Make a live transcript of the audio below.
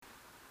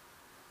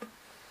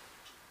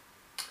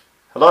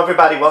Hello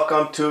everybody,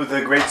 welcome to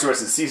the Great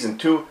Sources Season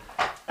 2,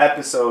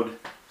 Episode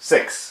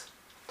 6.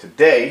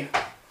 Today,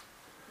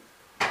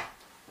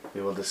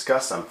 we will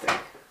discuss something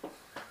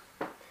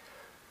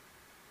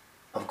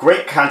of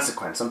great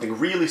consequence, something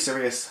really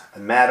serious, a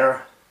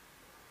matter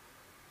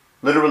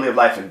literally of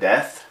life and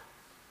death,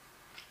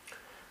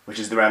 which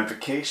is the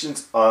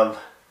ramifications of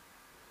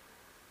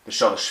the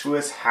Shalosh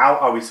Shvuos. How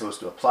are we supposed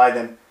to apply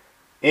them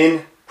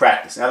in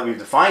practice? Now that we've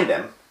defined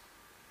them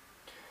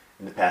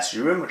in the past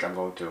shiurim, which I'm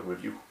going to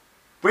review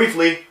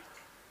briefly,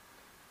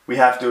 we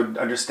have to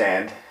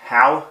understand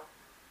how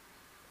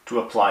to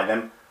apply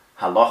them,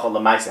 Halachah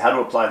l'maaseh, how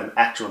to apply them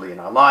actually in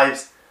our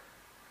lives,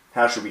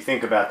 how should we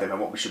think about them,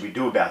 and what should we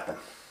do about them.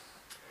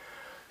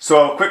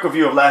 So a quick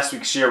review of last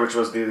week's shiur, which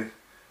was the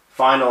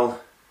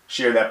final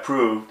shiur that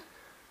proved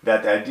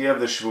that the idea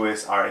of the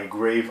Shavuos are a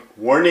grave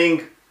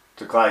warning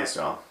to Klal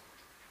Yisrael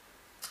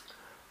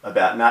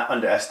about not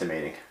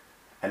underestimating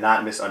and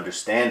not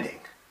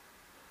misunderstanding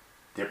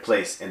their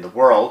place in the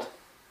world,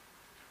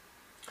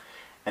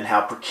 and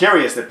how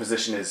precarious their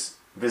position is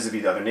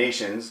vis-a-vis the other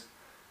nations,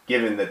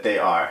 given that they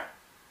are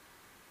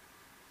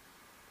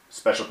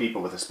special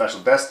people with a special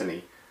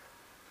destiny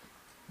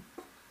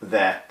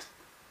that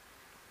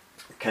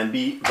can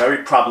be very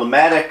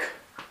problematic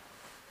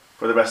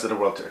for the rest of the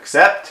world to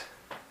accept,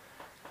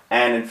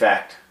 and in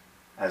fact,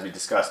 as we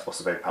discussed,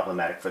 also very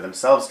problematic for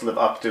themselves to live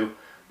up to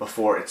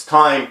before it's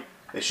time.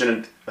 They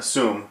shouldn't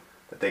assume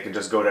that they can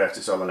just go to Eretz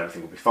Yisrael and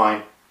everything will be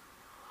fine.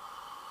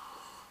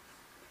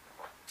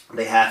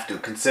 They have to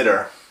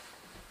consider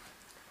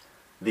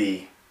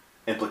the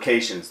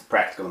implications, the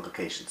practical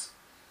implications,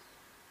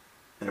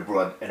 in a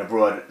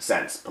broad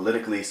sense,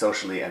 politically,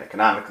 socially, and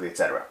economically,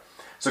 etc.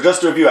 So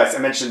just to review, I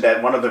mentioned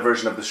that one of the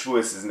versions of the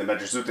Shavuos is in the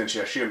Medrash Zut and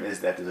Shir Hashirim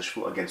is that there's a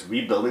Shavuot against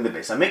rebuilding the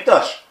Beis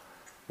HaMikdash,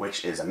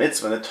 which is a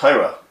mitzvah in the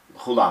Torah.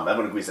 Chulam,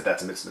 everyone agrees that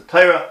that's a mitzvah in the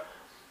Torah,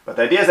 but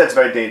the idea is that it's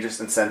very dangerous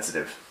and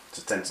sensitive. It's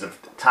a sensitive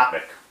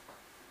topic,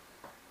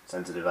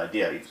 sensitive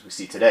idea. We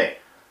see today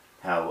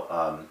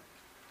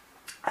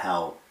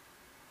how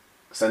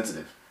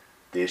sensitive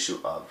the issue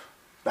of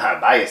the Har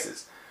Bayis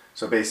is.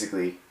 So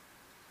basically,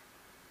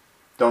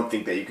 don't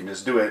think that you can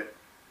just do it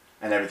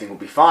and everything will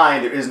be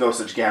fine. There is no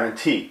such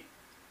guarantee.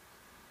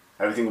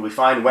 Everything will be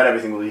fine when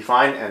everything will be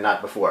fine and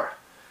not before.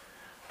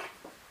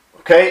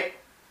 Okay?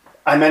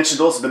 I mentioned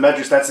also the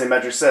Medrash, that same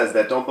Medrash says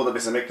that don't build a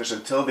Beis HaMikdash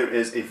until there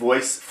is a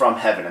voice from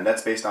heaven. And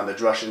that's based on the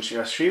Drush and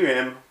Shir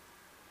Hashirim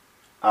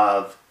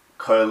of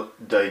Kol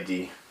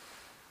Doidi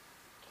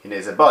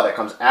Hinei Zebah, that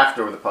comes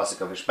after the pasuk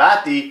of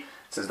Ishbati. It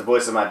says the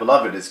voice of my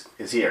beloved is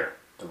here,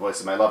 the voice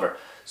of my lover.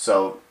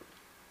 So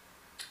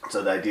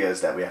the idea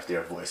is that we have to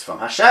hear a voice from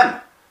Hashem,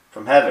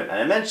 from heaven.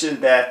 And I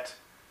mentioned that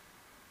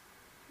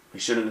we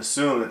shouldn't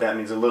assume that that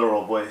means a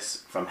literal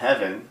voice from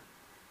heaven,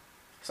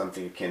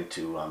 something akin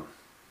to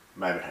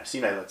Ma'aber Har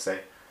Sinai, let's say.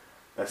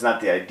 That's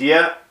not the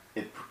idea.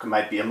 It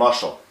might be a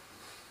mashal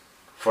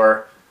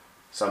for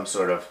some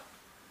sort of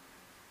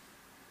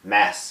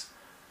mass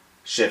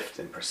shift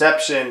in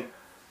perception,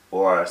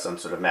 or some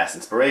sort of mass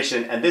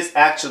inspiration. And this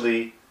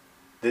very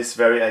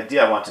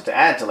idea I wanted to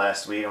add to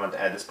last week, I wanted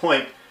to add this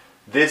point,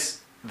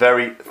 this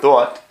very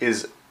thought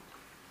is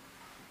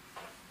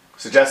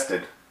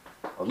suggested,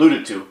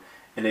 alluded to,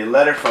 in a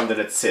letter from the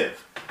Netziv.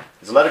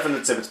 There's a letter from the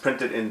Netziv, it's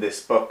printed in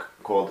this book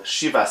called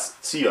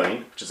Shivas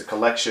Tzion, which is a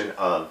collection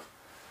of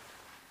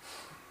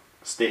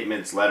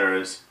statements,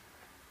 letters,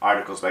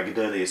 articles by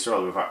Gedolei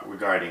Yisrael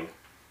regarding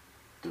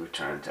the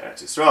return to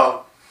Eretz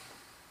Yisrael,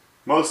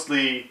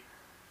 mostly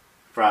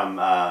from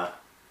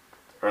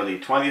early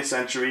 20th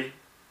century.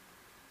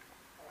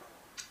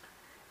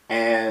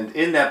 And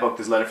in that book,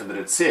 there's a letter from the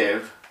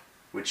Netziv,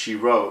 which he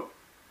wrote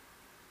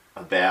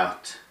he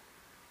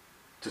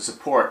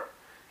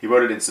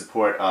wrote it in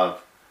support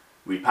of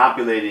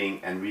repopulating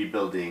and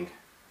rebuilding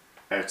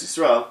Eretz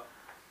Yisrael,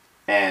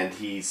 and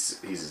he's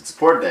in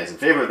support of that, he's in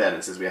favor of that,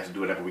 and says we have to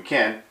do whatever we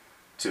can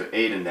to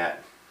aid in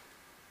that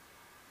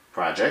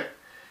project.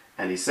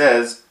 And he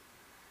says,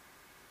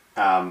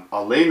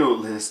 Aleinu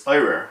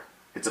l'hisayrer,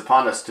 it's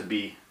upon us to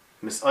be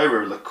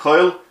misayrer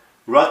l'koil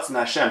ratzon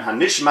Hashem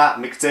hanishma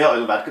miktzeh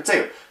ha'olam v'ad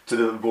katzeh, to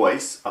the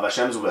voice of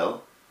Hashem's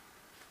will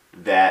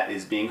that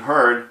is being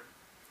heard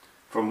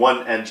from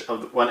one end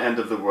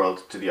of the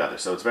world to the other.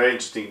 So it's very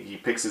interesting. He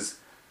picks his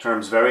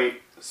terms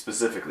very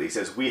specifically. He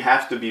says we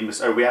have to be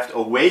misayrer, we have to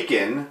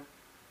awaken.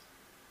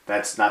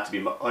 That's not to be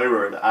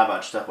ma'ayrer the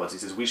avad shtepos. He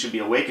says we should be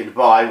awakened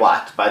by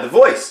what? By the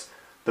voice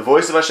of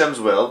Hashem's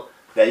will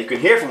that you can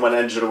hear from one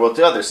end of the world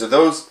to the other. So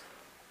those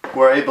who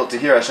are able to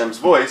hear Hashem's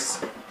voice,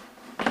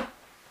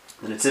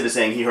 the Netziv is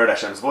saying he heard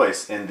Hashem's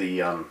voice in the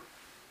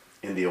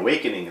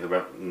awakening, in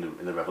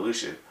the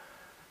revolution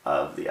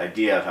of the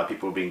idea of how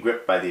people were being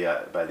gripped by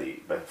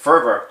the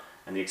fervor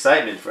and the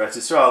excitement for Eretz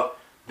Yisrael.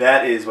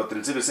 That is what the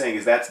Netziv is saying,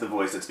 is that's the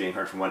voice that's being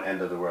heard from one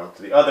end of the world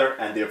to the other,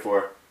 and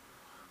therefore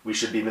we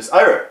should be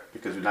misayrer,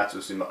 because we're not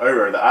supposed to be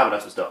ma'ayrer the avad,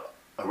 not supposed to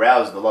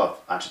arouse the love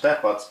anshe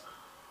techbats.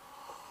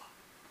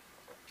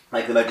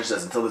 Like the Medrash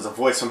says, until there's a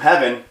voice from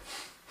heaven,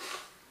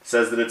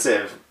 says the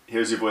Netziv,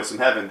 here's your voice from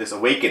heaven, this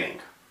awakening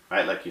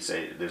right? Like you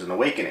say, there's an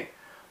awakening.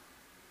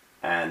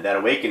 And that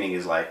awakening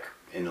is like,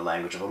 in the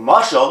language of a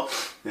mashal,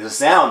 there's a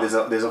sound,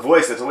 there's a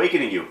voice that's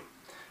awakening you.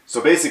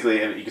 So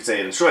basically, you could say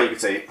it in short, you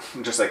could say,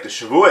 just like the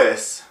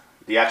Shavuos,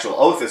 the actual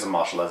oath is a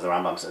mashal, as the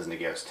Rambam says in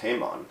Igeres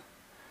Taimon,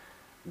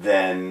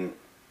 then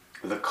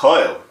the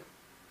koil,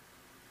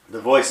 the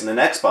voice in the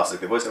next pasuk,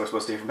 the voice that we're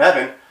supposed to hear from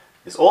heaven,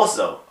 is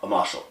also a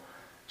mashal.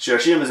 Shir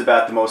Hashim is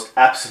about the most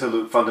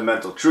absolute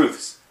fundamental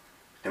truths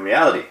in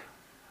reality,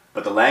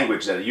 but the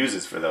language that it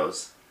uses for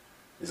those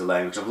is a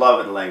language of love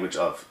and a language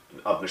of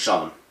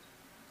neshamim.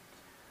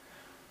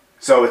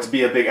 So it would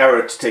be a big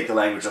error to take the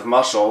language of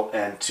mashal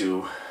and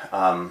to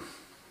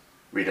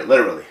read it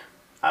literally,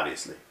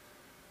 obviously,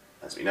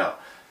 as we know.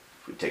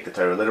 If we take the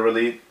Torah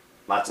literally,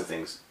 lots of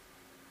things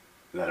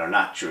that are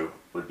not true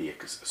would be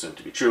assumed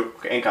to be true.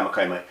 Okay,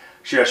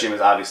 Shir Hashim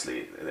is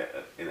obviously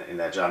in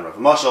that genre of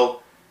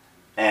mashal,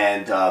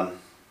 and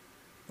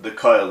the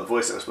koil, the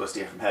voice that we're supposed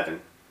to hear from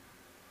heaven,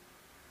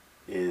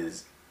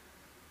 is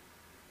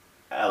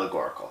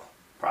allegorical,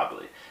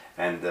 probably,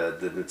 and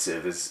the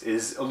Netziv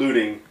is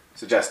alluding,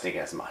 suggesting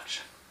as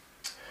much.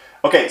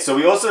 Okay, so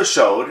we also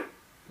showed,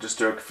 just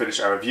to finish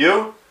our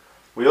review,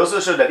 we also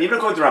showed that even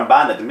according to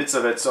Ramban, that the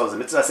mitzvah itself, the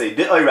mitzvah say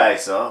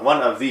di'oraisa,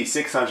 one of the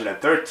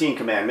 613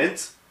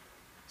 commandments,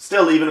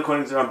 still even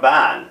according to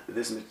Ramban,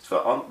 this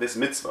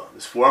mitzvah,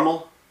 this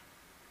formal,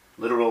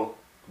 literal,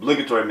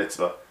 obligatory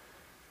mitzvah,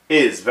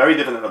 is very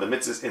different than other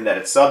mitzvahs in that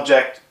it's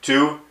subject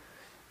to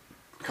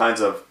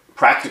kinds of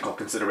practical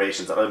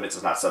considerations that other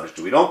mitzvahs are not subject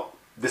to. We don't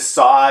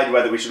decide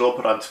whether we should all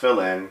put on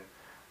tefillin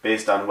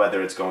based on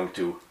whether it's going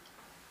to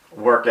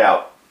work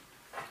out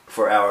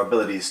for our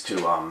abilities to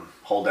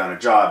hold down a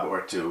job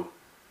or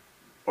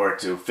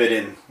to fit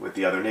in with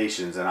the other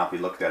nations and not be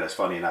looked at as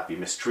funny and not be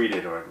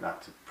mistreated or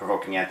not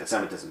provoking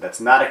anti-Semitism. That's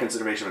not a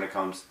consideration when it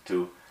comes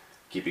to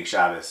keeping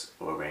Shabbos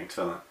or wearing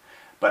tefillin.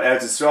 But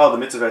Eretz Yisrael, the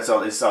mitzvah of Eretz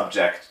Yisrael, is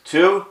subject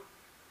to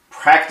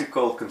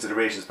practical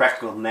considerations,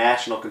 practical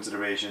national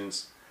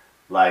considerations,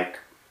 like,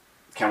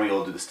 can we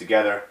all do this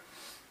together?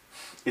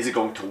 Is it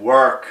going to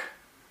work?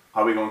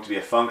 Are we going to be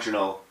a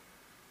functional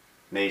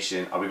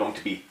nation? Are we going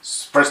to be,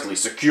 firstly,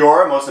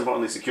 secure, most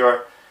importantly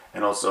secure,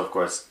 and also, of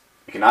course,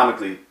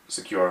 economically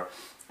secure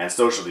and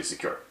socially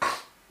secure?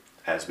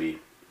 As we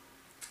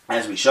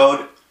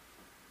showed,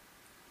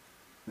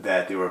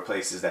 that there were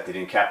places that they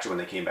didn't capture when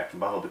they came back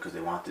from Bavel because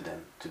they wanted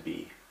them to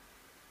be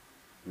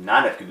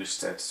not have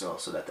Kedusha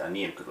so that the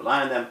Aniyim could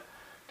rely on them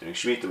during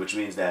Shemitah, which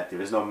means that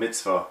there is no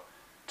mitzvah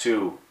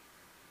to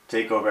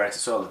take over Eretz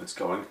Yisrael if it's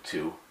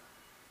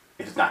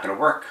not going to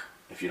work,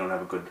 if you don't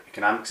have a good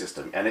economic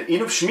system. And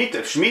even if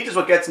Shemitah is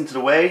what gets into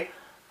the way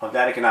of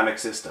that economic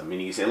system,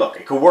 meaning you say, look,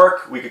 it could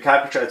work, we could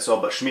capture Eretz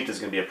Yisrael, but Shemitah is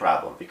going to be a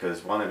problem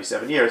because one every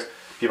 7 years,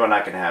 people are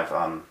not going to have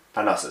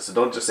Parnasa. So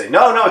don't just say,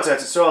 no, it's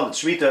Eretz Yisrael,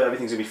 it's Shemitah,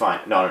 everything's going to be fine.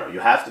 No. You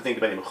have to think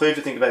about it. You're mechuyev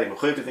to think about it. You're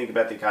mechuyev to think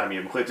about the economy.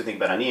 You're mechuyev to think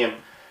about Aniyim.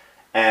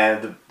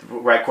 And the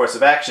right course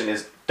of action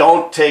is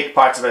don't take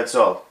parts of Eretz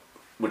Yisrael,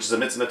 which is a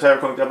mitzvah in the Torah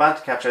according to Ramban,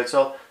 to capture Eretz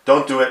Yisrael.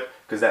 Don't do it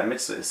because that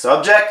mitzvah is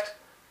subject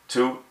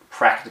to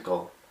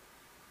practical,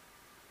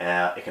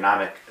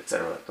 economic,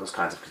 etc., those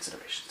kinds of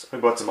considerations. We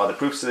brought some other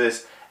proofs to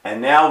this,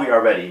 and now we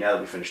are ready, now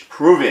that we finished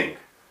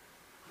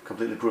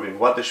completely proving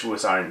what the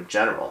Shavuos are in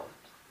general.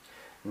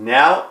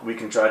 Now we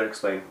can try to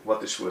explain what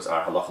the Shavuos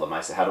are, halachah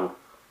l'maaseh,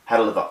 how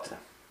to live up to them.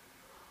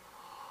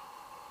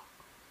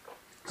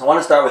 So I want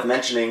to start with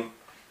mentioning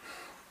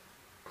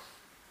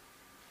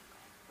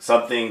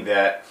something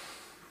that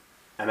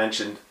I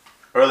mentioned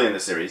early in the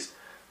series,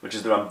 which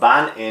is the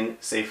Ramban in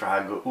Sefer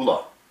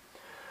HaGeula.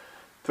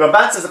 The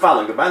Ramban says the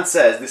following. The Ramban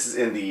says, this is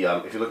in the,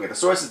 if you're looking at the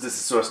sources, this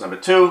is source number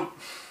 2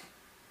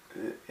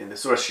 in the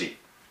source sheet.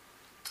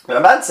 The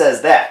Ramban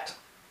says that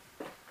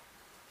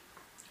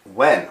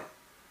when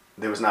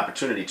there was an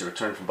opportunity to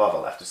return from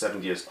Bavel after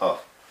 7 years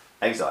of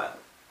exile,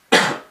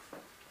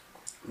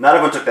 not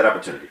everyone took that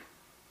opportunity.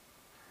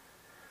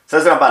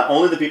 Says the Ramban,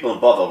 only the people in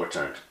Bavel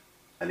returned.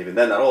 And even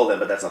then, not all of them,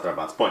 but that's not the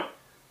Ramban's point.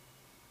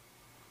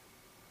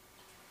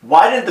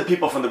 Why didn't the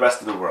people from the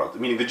rest of the world,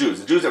 meaning the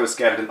Jews that were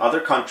scattered in other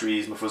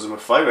countries, mefuzim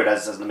mefayred,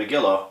 as it says in the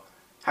Megillah,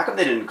 how come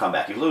they didn't come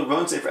back? If you look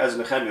at Sefer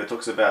Ezra Nehemiah, it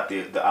talks about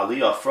the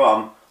Aliyah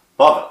from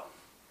Bavel.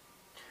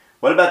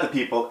 What about the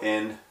people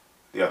in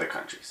the other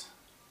countries?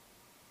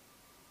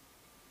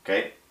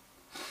 Okay?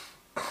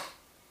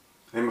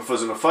 They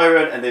mefuzim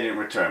mefayred, and they didn't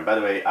return. By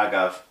the way,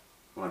 Agav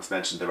once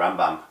mentioned the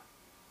Rambam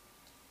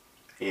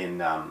in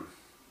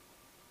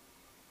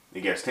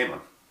Igeres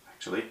Taimon,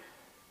 actually,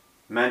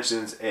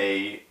 mentions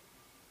a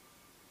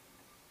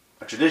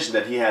tradition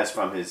that he has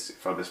from his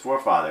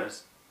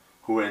forefathers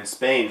who were in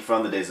Spain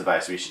from the days of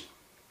Bayis Rishon.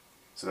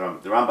 So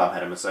the Rambam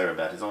had a Messiah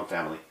about his own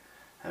family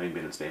having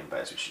been in Spain from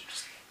Bayis Rishon.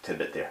 Just a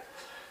tidbit there.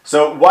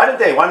 So why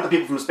didn't the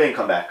people from Spain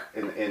come back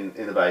in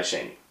the Bayis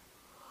Sheni?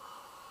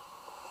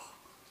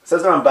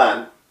 Says the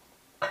Ramban,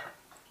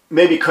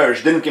 maybe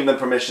Koresh didn't give them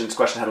permission to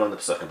question how to learn the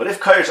Pesukim. But if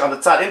Koresh, on the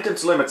tzad, Imtim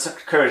Tzulim,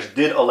 Koresh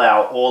did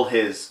allow all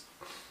his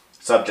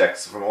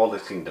subjects from all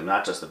his kingdom,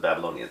 not just the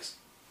Babylonians,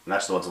 not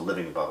just the ones who are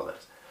living in Babylon.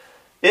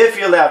 If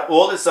he allowed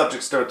all his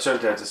subjects to return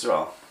to Eretz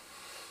Yisrael,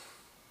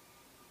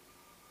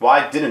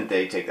 Why didn't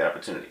they take that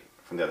opportunity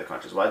from the other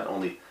countries? Why did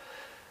only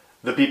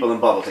the people in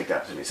Babel take that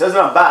opportunity? It says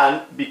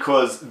Ramban,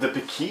 because the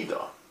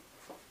Pekida,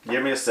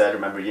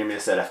 Yirmiyah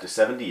said, after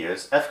 70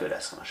 years, Efkod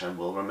Eschem, Hashem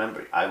will remember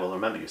you. I will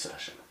remember you, said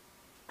Hashem.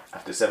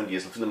 After 70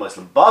 years,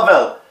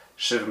 Bavel,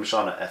 Shivim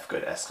Shana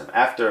Efkod Eschem.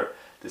 After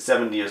the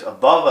 70 years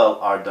of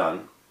Bavel are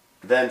done,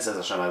 then says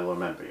Hashem, I will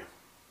remember you.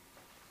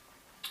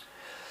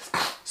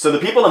 So the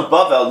people in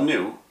Bavel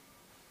knew,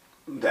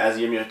 as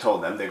Yirmiyah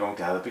told them, they're going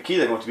to have a Pekida,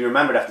 they're going to be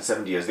remembered after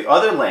 70 years. The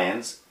other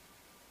lands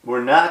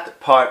were not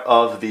part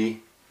of the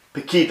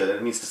Pekida,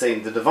 that means to say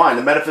in the divine,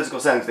 the metaphysical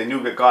sense. They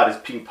knew that God is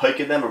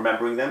piking them,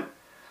 remembering them.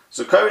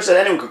 So Koresh said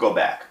anyone could go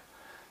back.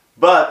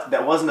 But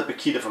that wasn't a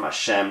Pekida from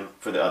Hashem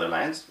for the other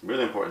lands.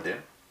 Really important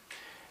there.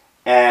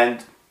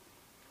 And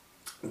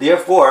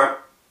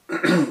therefore,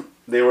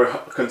 they were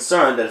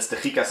concerned that it's the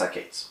Chikas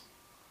HaKetz.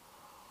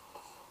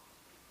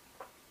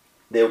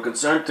 They were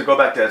concerned to go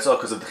back to Etzol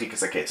because of the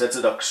Chikas HaKetz. So it's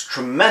a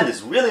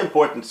tremendous, really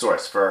important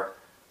source for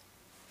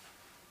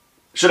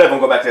should everyone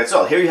go back to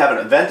Etzol. Here you have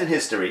an event in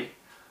history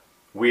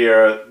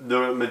where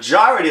the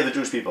majority of the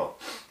Jewish people,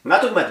 I'm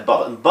not talking about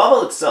Babel. In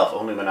Babel itself,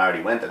 only a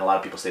minority went, and a lot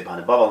of people stayed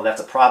behind in Babel, and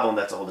that's a problem.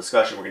 That's a whole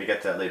discussion. We're going to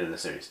get to that later in the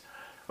series.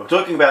 I'm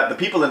talking about the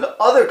people in the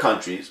other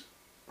countries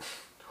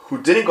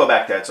who didn't go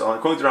back to Etzol, and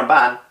according to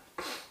Ramban,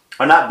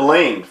 are not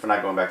blamed for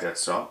not going back to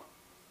Etzol.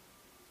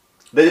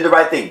 They did the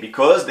right thing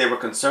because they were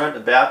concerned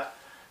about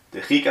the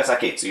Chikas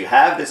HaKetz. So you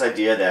have this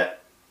idea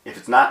that if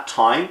it's not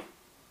time, you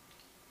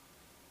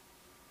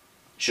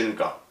shouldn't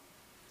go.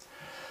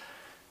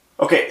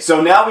 Okay,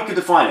 so now we could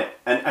define it,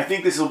 and I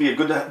think this will be a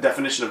good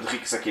definition of the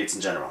Chikas HaKetz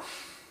in general.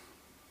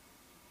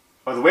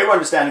 Or the way we're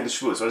understanding the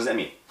Shavuos, what does that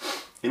mean?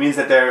 It means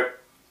that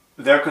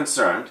they're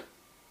concerned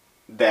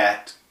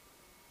that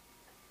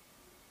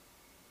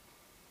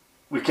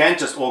we can't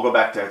just all go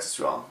back to Eretz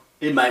Yisrael.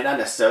 It might not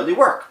necessarily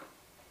work.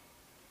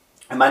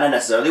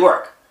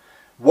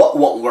 What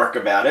won't work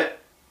about it?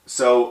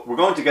 So we're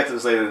going to get to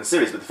this later in the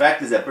series, but the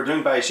fact is that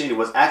during Bayis Sheni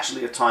was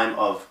actually a time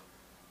of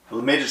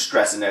major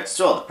stress in Eretz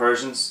Yisrael. The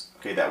Persians,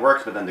 okay, that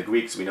worked, but then the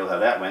Greeks, we know how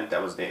that went.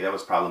 That was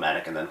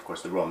problematic, and then of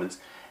course the Romans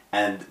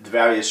and the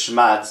various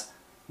shmads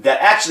that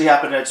actually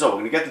happened in Eretz Yisrael. We're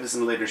going to get to this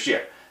in a later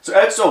shir. So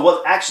Eretz Yisrael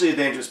was actually a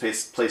dangerous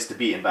place to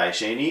be in Bayis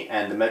Sheni,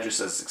 and the Medrash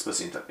says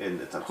explicitly in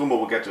the Tanchuma.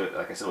 We'll get to it.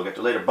 Like I said, we'll get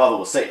to it later. Bavel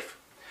was safe.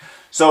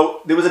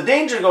 So there was a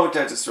danger going to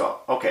Eretz Yisrael.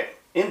 Okay,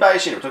 in Bayis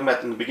Sheni, we're talking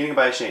about in the beginning of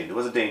Bayis Sheni, there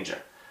was a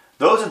danger.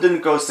 Those who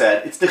didn't go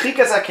said it's the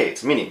Chikas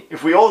HaKetz, meaning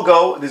if we all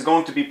go, there's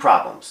going to be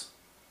problems.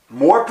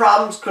 More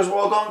problems because we're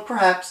all going,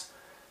 perhaps.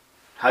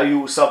 How do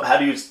you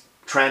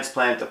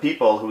transplant the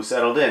people who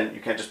settled in? You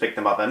can't just pick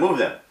them up and move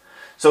them.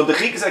 So the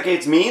Chikas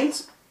HaKetz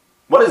means,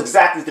 what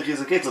exactly is the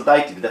Chikas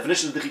HaKetz? The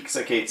definition of the Chikas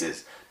HaKetz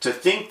is to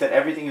think that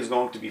everything is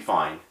going to be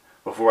fine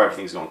before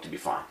everything is going to be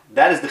fine.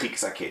 That is the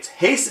Chikas HaKetz.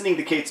 Hastening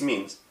the Ketz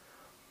means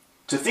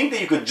to think that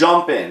you could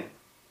jump in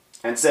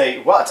and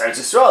say, well, it's Eretz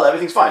Yisrael,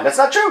 everything's fine. That's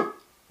not true.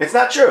 It's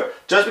not true.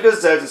 Just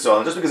because it's Eretz Yisrael,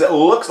 and just because it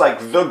looks like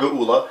the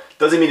Geula,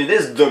 doesn't mean it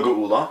is the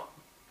Geula,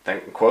 in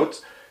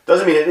quotes,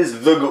 doesn't mean it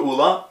is the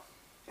Geula,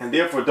 and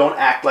therefore don't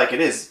act like it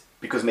is,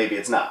 because maybe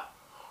it's not.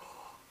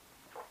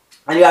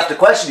 And you have to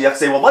question, you have to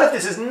say, well, what if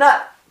this is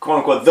not, quote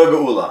unquote, the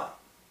Geula?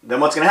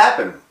 Then what's going to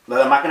happen?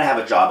 I'm not going to have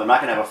a job, I'm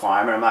not going to have a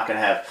farm, and I'm not going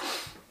to have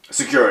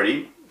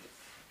security.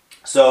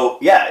 So,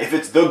 yeah, if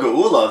it's the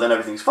Geula, then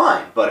everything's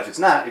fine. But if it's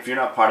not, if you're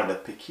not part of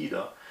the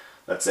Pekida,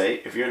 let's say,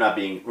 if you're not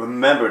being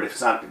remembered,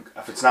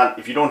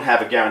 if you don't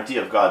have a guarantee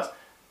of God's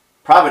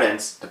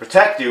providence to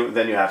protect you,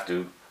 then you have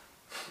to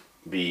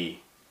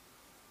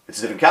it's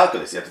a different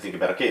calculus. You have to think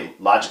about, okay,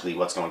 logically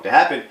what's going to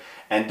happen,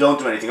 and don't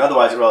do anything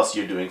otherwise, or else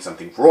you're doing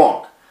something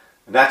wrong.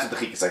 And that's what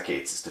the Chikas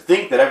HaKetz is, to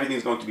think that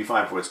everything's going to be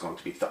fine before it's going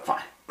to be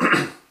fine.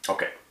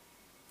 Okay.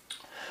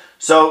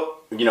 So,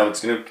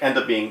 it's going to end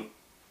up being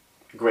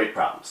great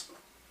problems.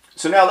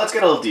 So now let's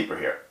get a little deeper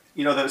here.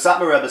 The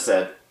Satmar Rebbe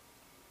said,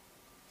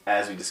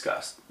 as we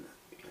discussed,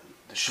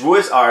 the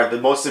Shavuos are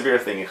the most severe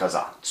thing in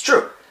Chazal. It's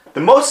true.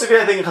 The most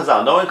severe thing in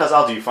Chazal. Knowing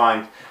Chazal, do you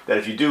find that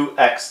if you do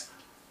X,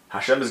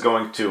 Hashem is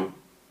going to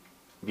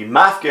be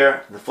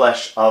mafker the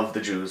flesh of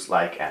the Jews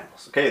like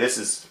animals. Okay,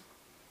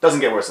 doesn't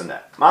get worse than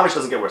that. Mamish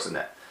doesn't get worse than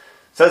that.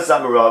 Says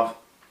Satmar Rav,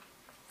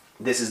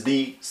 this is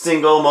the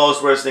single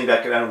most worst thing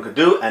that anyone could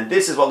do, and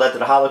this is what led to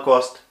the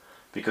Holocaust,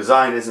 because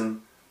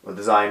Zionism, or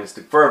the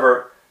Zionistic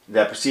fervor,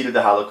 that preceded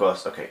the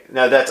Holocaust. Okay,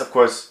 now that's, of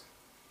course,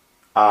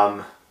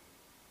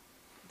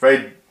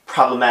 very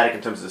problematic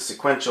in terms of the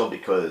sequential,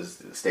 because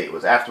the state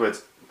was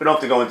afterwards. We don't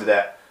have to go into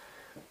that.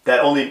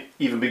 That only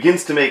even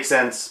begins to make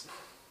sense.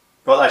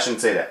 Well, I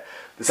shouldn't say that.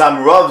 The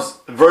Satmar Rav's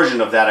version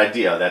of that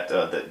idea, that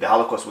the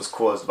Holocaust was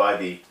caused by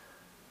the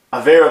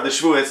Avera of the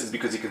Shavuos, is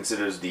because he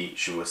considers the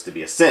Shavuos to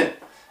be a sin.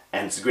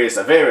 And it's the greatest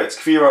Avera, it's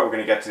Kfira. We're going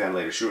to get to that in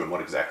later Shurim.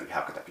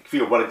 How could that be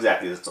Kfira? What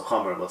exactly is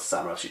Tzolchomer? What's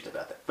Satmar Rav Shita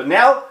about that? But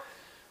now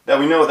that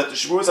we know that the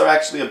Shavuos are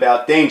actually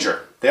about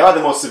danger, they are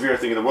the most severe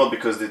thing in the world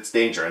because it's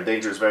danger, and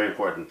danger is very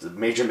important. The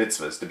major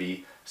mitzvah is to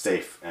be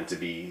safe and to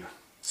be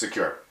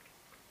secure,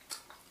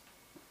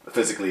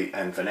 physically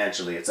and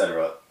financially,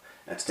 etc.,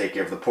 and to take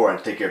care of the poor and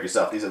to take care of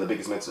yourself. These are the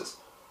biggest mitzvahs.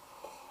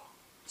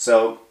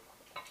 So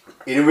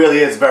it really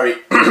is very,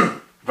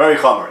 very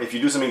chomer. If you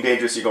do something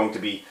dangerous, you're going to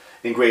be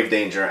in grave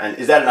danger. And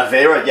is that an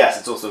avera? Yes,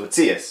 it's also a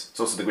mitzias. It's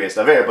also the greatest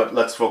avera, but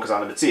let's focus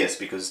on the mitzias,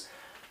 because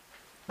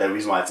the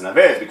reason why it's an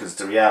avera is because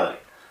it's a reality.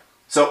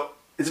 So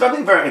it's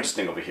something very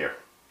interesting over here,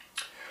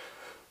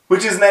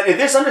 which is that if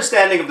this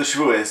understanding of the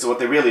Shavuos, so what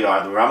they really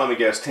are, the Rambam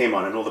Megeres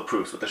Taimon and all the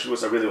proofs, what the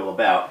Shavuos are really all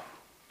about,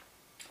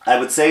 I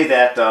would say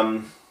that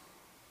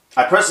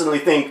I personally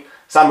think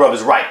Samrov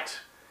is right,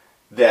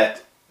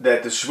 that the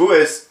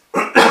Shavuos,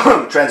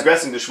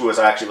 transgressing the Shavuos,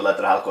 are actually related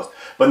to the Holocaust,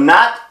 but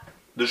not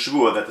the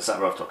Shavuot that the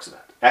Samrov talks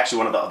about. Actually,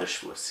 one of the other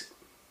Shavuos.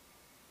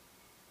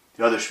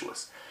 The other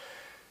Shavuos.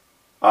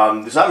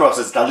 The Samrov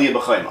says Aliyah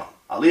B'Chayma.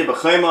 Aliyah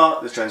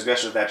B'Chayma, the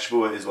transgression of that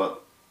Shavuot, is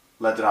what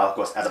led to the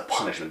Holocaust as a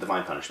punishment,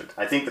 divine punishment.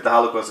 I think that the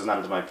Holocaust is not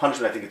a divine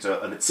punishment. I think it's a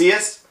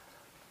mitzias.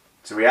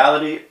 It's a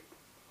reality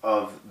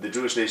of the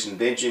Jewish nation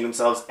endangering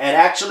themselves, and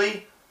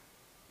actually,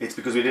 it's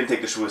because we didn't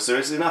take the Shavuot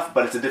seriously enough,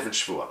 but it's a different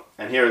Shavuot.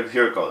 And here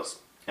it goes.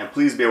 And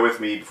please bear with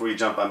me before you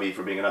jump on me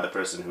for being another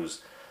person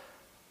who's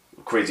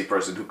a crazy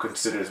person who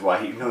considers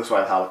why he knows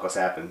why the Holocaust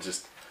happened.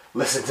 Just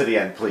listen to the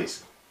end,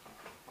 please.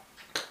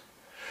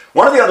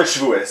 One of the other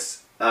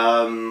Shavuos,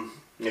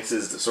 this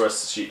is the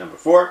source sheet number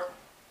 4.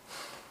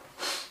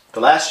 The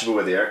last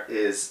Shavuot there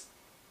is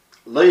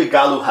Lo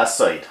Yigalu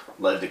Hasoid,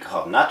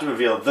 not to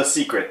reveal the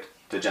secret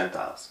to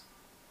Gentiles.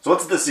 So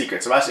what's the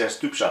secret? So Rashi has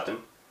two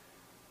pshatim.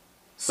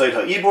 Soid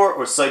ha'ibor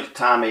or soid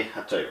tamei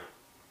ha'torah.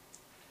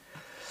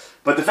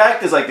 But the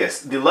fact is like this: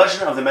 the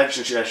lashon of the Medrash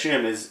and Shir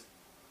Hashirim is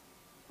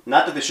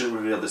not that they shouldn't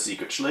reveal the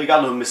secret. Shelo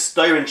yigalu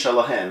mistorin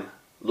shalahem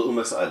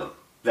l'umas ha'olam.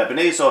 That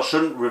Bnei Yisrael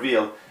shouldn't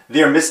reveal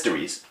their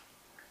mysteries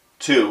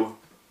to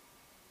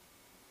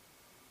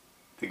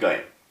the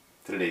Goyim,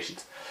 to the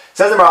nations.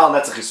 Says the Maral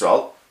Netzach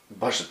Yisrael.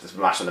 This is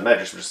Mash on the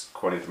Medrash, just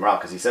according to the Maral,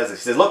 because he says this.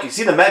 He says, look, you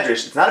see the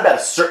Medrash. It's not about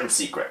a certain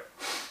secret.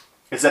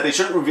 It's that they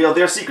shouldn't reveal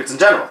their secrets in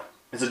general.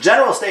 It's a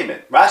general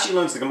statement. Rashi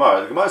learns the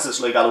Gemara. The Gemara says,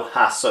 Shelo yigalu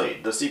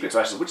ha-soid, the secrets.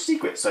 Rashi says, which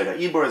secret? Soid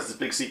ha'ibor is this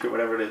big secret,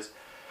 whatever it is.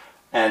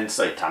 And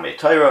soid tamei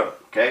Torah,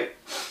 okay?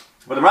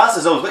 But the Maral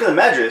says, oh, look at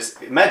the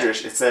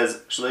Medrash. It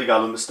says, Shelo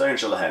yigalu mistorin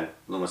shalahen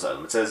l'umas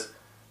ha'olam. It says,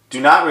 do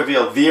not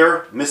reveal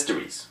their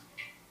mysteries.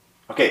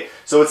 Okay,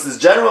 so it's this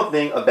general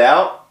thing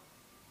about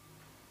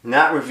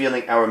not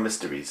revealing our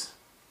mysteries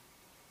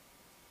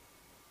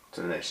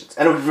to the nations.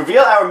 And if we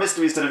reveal our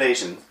mysteries to the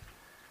nations,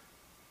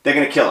 they're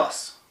going to kill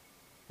us.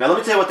 Now let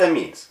me tell you what that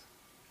means.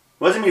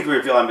 What does it mean if we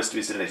reveal our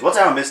mysteries to the nations? What's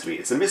our mystery?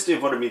 It's the mystery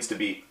of what it means to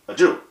be a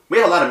Jew. We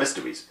have a lot of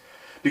mysteries.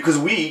 Because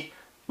we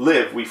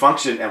live, we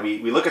function, and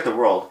we look at the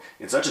world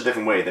in such a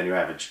different way than your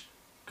average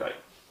guy.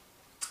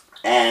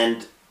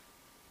 And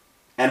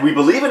we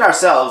believe in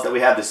ourselves that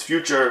we have this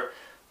future,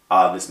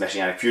 this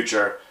messianic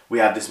future. We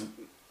have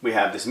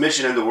this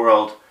mission in the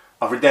world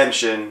of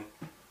redemption,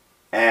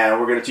 and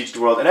we're going to teach the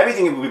world, and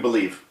everything we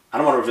believe. I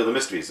don't want to reveal the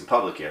mysteries in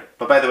public here.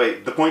 But by the way,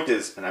 the point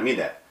is, and I mean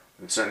that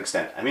to a certain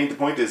extent, the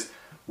point is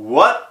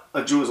what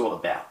a Jew is all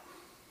about.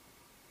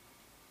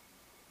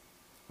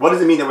 What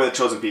does it mean that we're the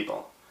chosen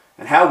people?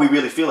 And how we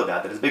really feel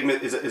about that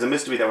is a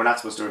mystery that we're not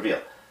supposed to reveal.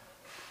 I'll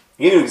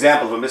give you an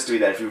example of a mystery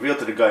that if you reveal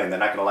to the Goyim, they're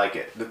not going to like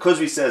it. The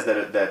Kuzvi says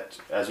that,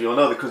 as we all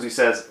know, the Kuzvi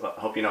says, well,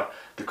 I hope you know,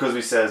 the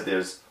Kuzvi says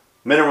there's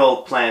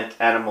mineral, plant,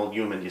 animal,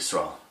 human,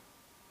 Yisrael.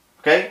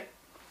 Okay?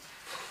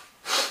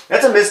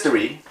 That's a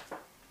mystery.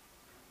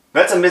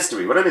 That's a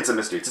mystery. What do I mean it's a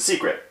mystery? It's a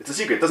secret. It's a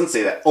secret. It doesn't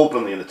say that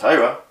openly in the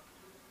Torah.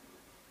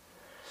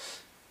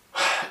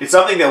 It's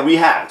something that we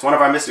have. It's one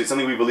of our mysteries,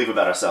 something we believe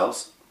about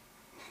ourselves.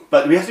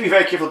 But we have to be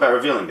very careful about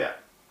revealing that.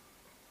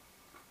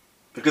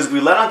 Because if we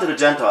let on to the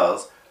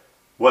Gentiles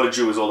what a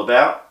Jew is all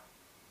about,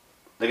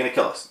 they're going to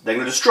kill us. They're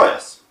going to destroy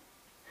us.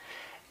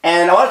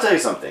 And I want to tell you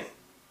something.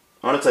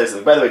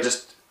 By the way,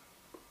 just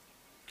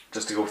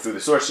to go through the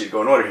source sheet,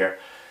 go in order here.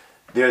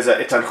 There's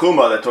a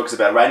Tanchuma that talks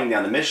about writing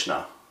down the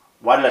Mishnah.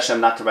 Why did Hashem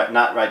not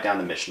write down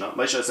the Mishnah?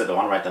 Moshe said, I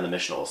want to write down the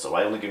Mishnah also.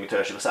 Why only give me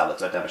Torah Shabbat?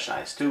 Let's write down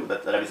Mishnahs too.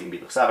 Let everything be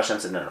B'Ksav. Hashem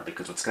said, no,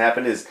 because what's going to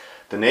happen is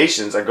the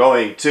nations are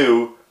going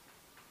to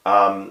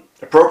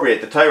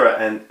appropriate the Torah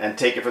and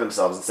take it for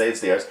themselves and say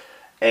it's theirs.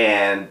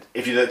 And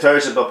if the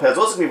Torah Shabbat is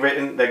also going to be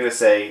written, they're going to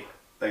say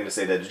they're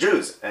the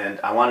Jews. And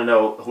I want to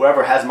know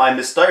whoever has my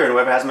mystery and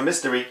whoever has my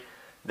mystery,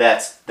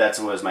 that's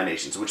who is my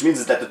nation. So which means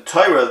is that the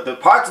Torah, the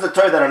parts of the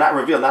Torah that are not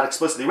revealed, not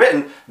explicitly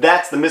written,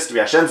 that's the mystery,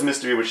 Hashem's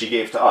mystery, which He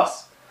gave to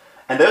us.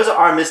 And those are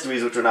our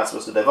mysteries which we're not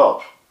supposed to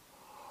divulge.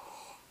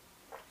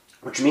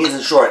 Which means,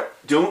 in short,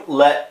 don't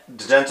let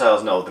the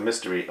Gentiles know the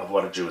mystery of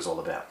what a Jew is all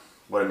about,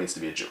 what it means to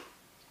be a Jew.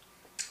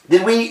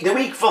 Did we keep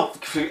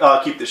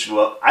the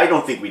Shavuot? I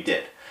don't think we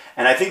did.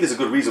 And I think there's a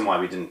good reason why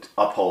we didn't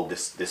uphold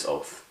this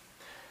oath.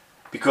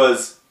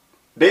 Because,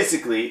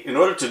 basically, in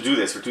order to do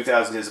this for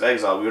 2,000 years of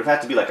exile, we would have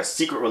had to be like a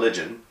secret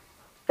religion.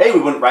 We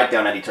wouldn't write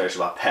down any Torah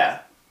Shabbat Peh,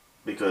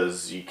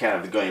 because you can't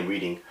have the Goyim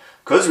reading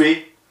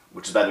Kuzri,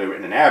 which is, by the way,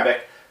 written in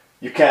Arabic.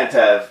 You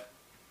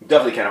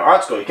definitely can't have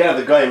art scroll. You can't have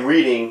the Goyim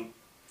reading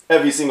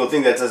every single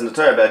thing that says in the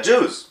Torah about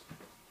Jews.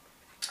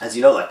 As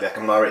you know, like the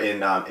Gemara in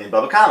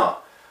Baba Kama,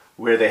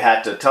 where they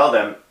had to tell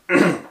them,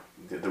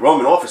 the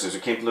Roman officers who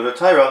came to learn the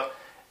Torah,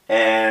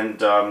 and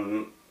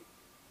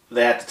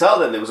they had to tell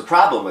them there was a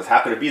problem with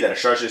how could it be that a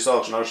Shor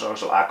Yisrael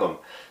Shel Akum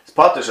is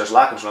Potter, Shor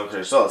Akum Shel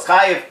Yisrael is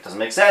Chayiv. Doesn't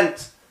make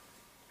sense.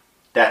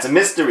 That's a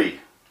mystery.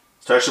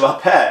 It's Torah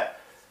Shabbat Peh,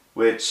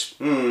 which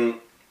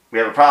we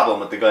have a problem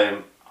with the guy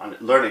on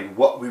learning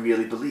what we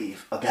really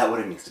believe about what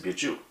it means to be a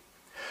Jew.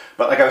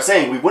 But like I was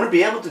saying, we wouldn't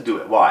be able to do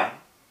it. Why?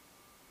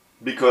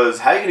 Because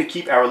how are you going to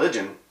keep our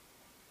religion?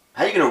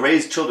 How are you going to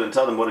raise children and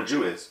tell them what a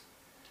Jew is?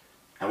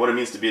 And what it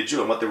means to be a Jew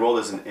and what their role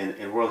is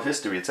in world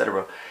history,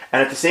 etc.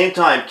 And at the same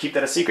time, keep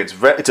that a secret.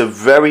 It's a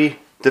very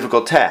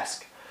difficult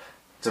task.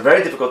 It's a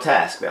very difficult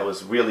task. That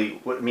was really,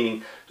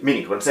 meaning,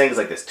 what I'm saying is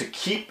like this. To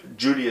keep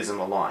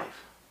Judaism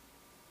alive,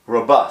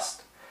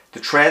 robust, to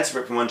transfer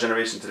it from one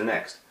generation to the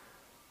next.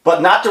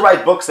 But not to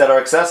write books that are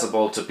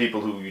accessible to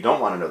people who you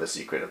don't want to know the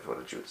secret of what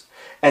a Jew is.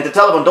 And to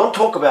tell everyone, don't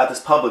talk about this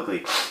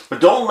publicly.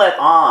 But don't let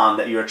on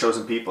that you're a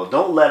chosen people.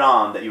 Don't let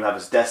on that you have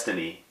this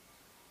destiny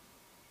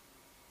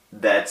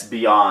that's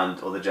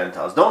beyond all the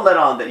Gentiles. Don't let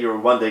on that you're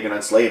one day going to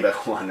enslave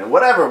everyone. And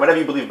whatever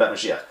you believe about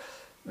Mashiach.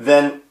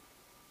 Then,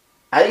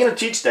 how are you going to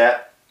teach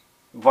that?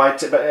 And at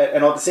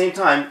the same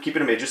time, keep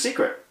it a major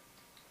secret.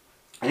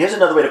 And here's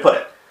another way to put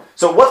it.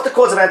 So what's the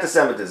cause of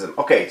anti-Semitism?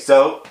 Okay,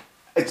 so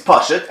it's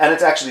Pashut, and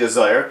it's actually a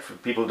Zohar.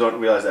 People don't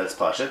realize that it's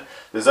Pashut.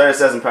 The Zohar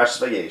says in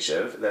Parshas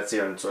Vayeshev, that's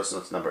here in source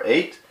notes number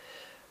 8,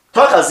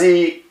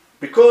 Tachazi,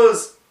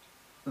 because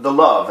the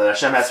love that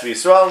Hashem has for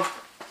Yisrael,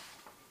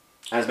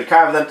 and has been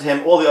carved them to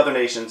him, all the other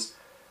nations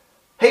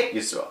hate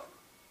Yisrael.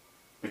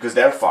 Because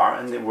they're far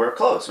and we're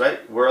close,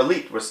 right? We're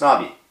elite, we're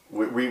snobby,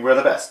 we're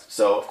the best.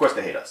 So of course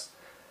they hate us.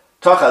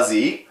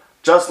 Tachazi,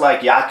 just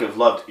like Yaakov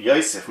loved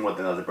Yosef more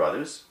than other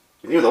brothers,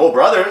 they're all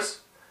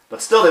brothers,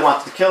 but still they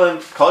wanted to kill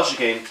him. Kol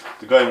Shekain,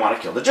 to go and want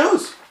to kill the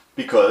Jews.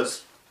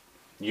 Because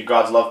you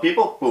gods love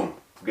people, boom,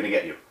 I'm going to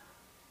get you.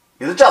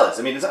 They're jealous.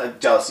 I mean, it's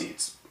not jealousy.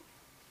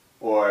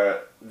 We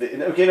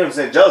can't even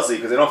say jealousy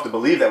because they don't have to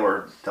believe that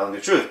we're telling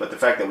the truth, but the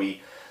fact that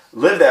we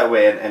live that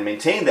way and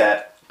maintain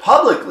that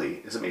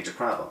publicly is a major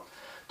problem.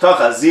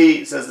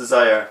 Tachazi, says the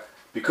Zohar,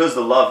 because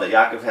the love that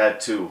Yaakov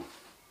had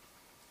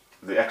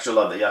the extra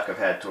love that Yaakov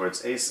had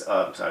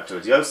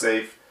towards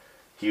Yosef,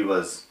 he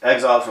was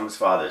exiled from his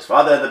father. His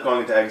father ended up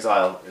going into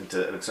exile into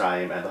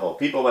Mitzrayim, and the whole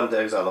people went into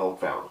exile, the whole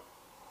family.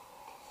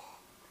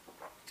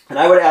 And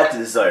I would add to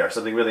this Zohar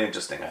something really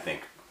interesting, I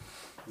think.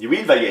 You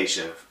read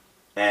Vayeshev,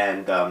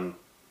 and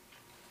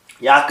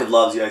Yaakov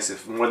loves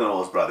Yosef more than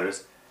all his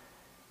brothers,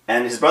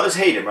 and his brothers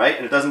hate him, right?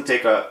 And it doesn't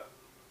take a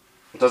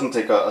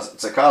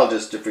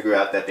psychologist to figure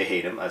out that they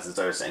hate him, as the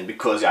Zohar is saying,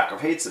 because Yaakov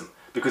hates him,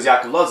 because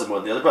Yaakov loves him more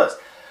than the other brothers.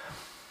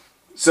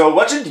 So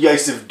what should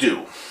Yosef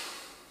do?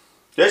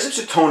 Yosef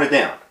should tone it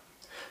down.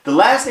 The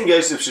last thing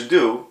Yosef should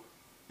do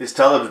is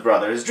tell his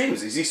brother his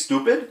dreams. Is he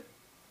stupid?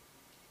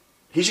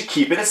 He should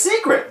keep it a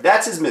secret.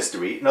 That's his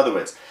mystery. In other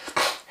words,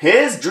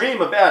 his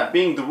dream about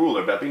being the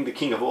ruler, about being the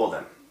king of all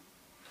them,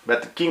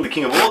 about the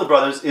king of all the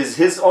brothers, is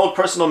his own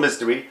personal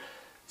mystery.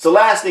 It's the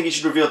last thing he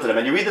should reveal to them.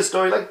 And you read the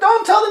story like,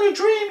 don't tell them your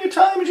dream. You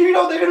tell them your dream, you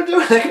know what they're going to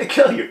do, they're going to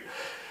kill you.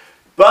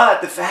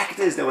 But the fact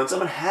is that when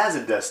someone has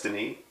a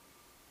destiny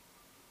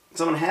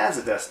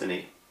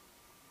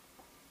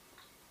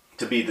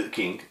to be the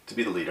king, to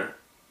be the leader,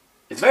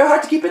 it's very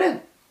hard to keep it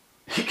in.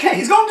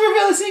 He's going to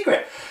reveal the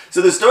secret.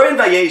 So the story in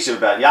Vayeshev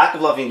about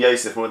Yaakov loving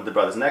Yosef more than the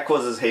brothers, and that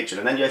causes hatred.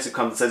 And then Yosef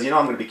comes and says,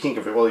 I'm going to be king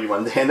of all you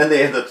one day. And then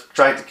they end up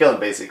trying to kill him,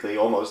 basically,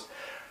 almost.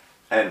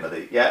 And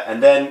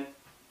then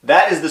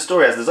that is the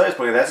story, as the Zohar is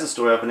pointing out, that's the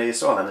story of Bnei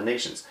Yisrael and the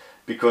nations.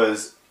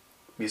 Because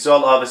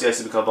Yisrael loves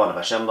Yosef b'Kalbanav.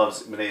 Hashem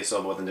loves Bnei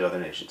Yisrael more than the other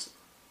nations.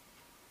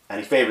 And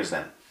he favors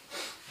them.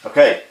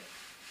 Okay.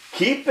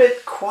 Keep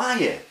it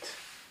quiet.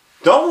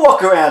 Don't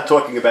walk around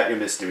talking about your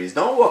mysteries.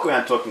 Don't walk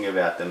around talking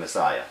about the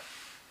Messiah.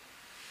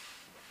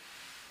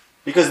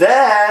 Because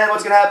then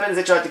what's going to happen is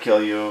they try to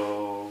kill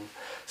you.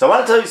 So I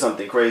want to tell you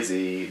something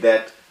crazy,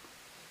 that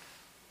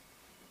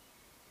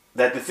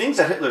the things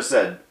that Hitler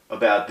said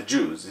about the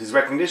Jews, his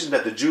recognition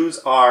that the Jews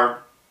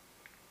are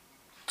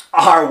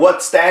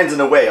what stands in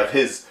the way of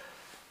his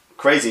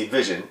crazy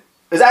vision,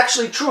 is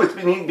actually true. It's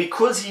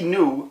because he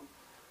knew,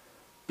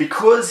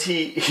 because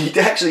he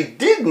actually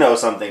did know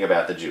something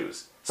about the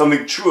Jews,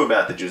 something true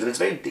about the Jews, and it's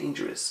very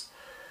dangerous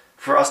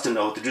for us to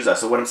know what the Jews are.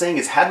 So what I'm saying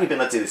is, had we been,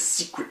 let's say, the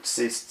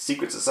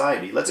secret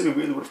society, let's say we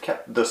really would have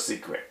kept the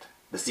secrets.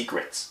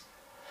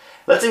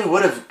 Let's say we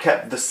would have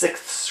kept the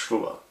sixth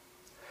Shvuah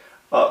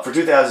for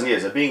 2,000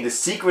 years of being the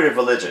secretive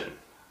religion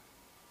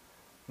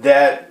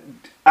that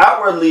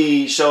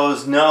outwardly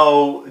shows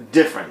no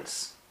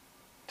difference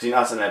between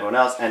us and everyone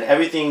else, and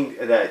everything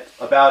that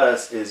about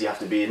us is you have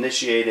to be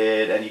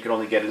initiated, and you can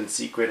only get it in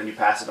secret, and you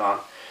pass it on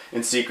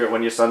in secret.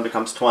 When your son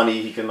becomes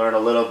 20, he can learn a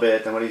little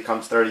bit, and when he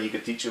becomes 30, you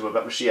can teach him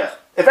about Mashiach.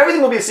 If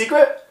everything will be a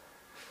secret,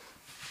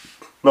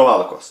 no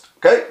Holocaust.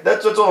 Okay?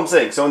 That's all I'm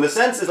saying. So in the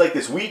sense, it's like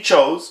this. We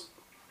chose,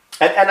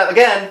 and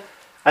again,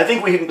 I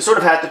think we sort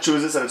of had to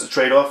choose this, and it's a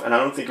trade-off, and I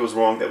don't think it was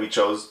wrong that we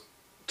chose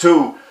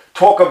to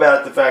talk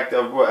about the fact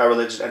of our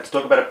religion, and to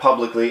talk about it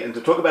publicly, and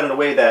to talk about it in a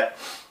way that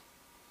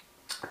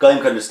Goyim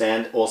can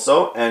understand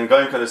also, and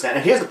Goyim can understand.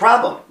 And here's the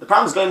problem. The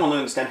problem is Goyim only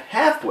understand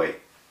halfway.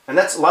 And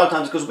that's a lot of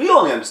times because we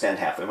only understand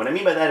halfway. What I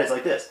mean by that is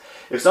like this.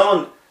 If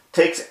someone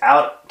takes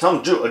out,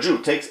 a Jew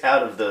takes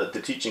out of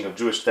the teaching of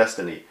Jewish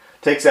destiny,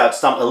 takes out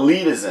some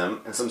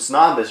elitism and some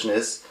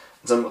snobbishness,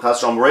 and some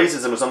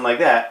racism or something like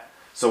that,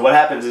 so what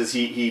happens is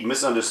he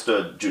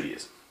misunderstood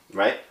Judaism,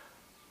 right?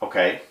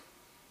 Okay.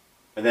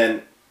 And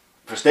then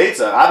for states,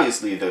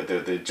 obviously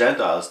the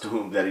Gentiles to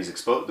whom that he's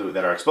exposed to,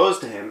 that are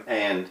exposed to him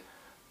and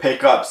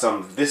pick up some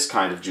of this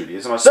kind of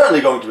Judaism are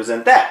certainly going to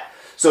resent that.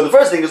 So the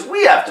first thing is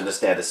we have to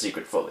understand the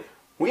secret fully.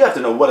 We have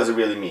to know what does it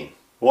really mean,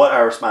 what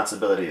our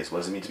responsibility is, what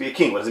does it mean to be a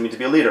king, what does it mean to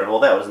be a leader, and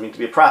all that. What does it mean to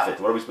be a prophet?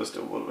 What are we supposed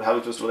to? How are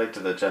we supposed to relate to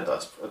the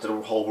Gentiles, to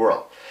the whole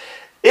world?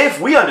 If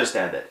we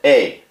understand it,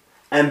 A,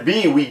 and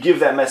B, we give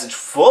that message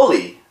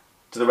fully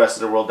to the rest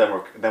of the world,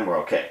 then we're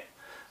okay.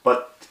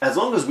 But as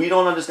long as we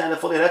don't understand it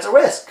fully, that's a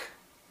risk.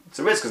 It's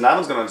a risk because no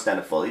one's going to understand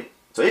it fully.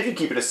 So if you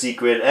keep it a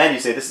secret and you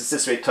say this is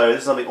Sisrei Torah, this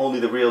is something only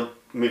the real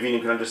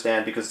Mevinim can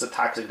understand because it's a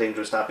toxic,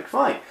 dangerous topic,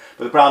 fine.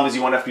 But the problem is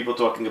you want to have people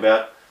talking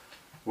about,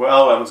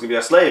 well, everyone's going to be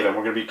a slave and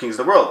we're going to be kings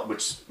of the world,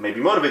 which maybe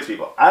motivates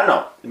people. I don't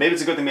know. Maybe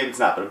it's a good thing, maybe it's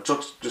not. But I'm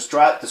just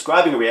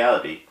describing a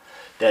reality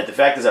that the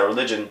fact is our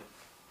religion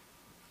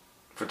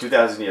for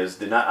 2,000 years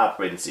did not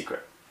operate in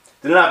secret.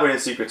 Did not operate in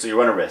secret, so you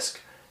run a risk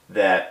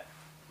that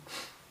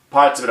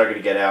parts of it are going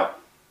to get out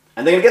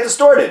and they're going to get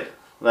distorted,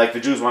 like the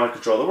Jews want to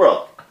control the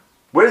world.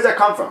 Where does that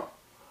come from?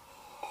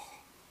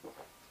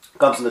 It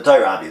comes from the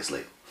Torah,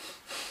 obviously.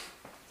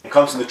 It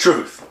comes from the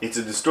truth. It's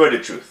a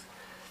distorted truth.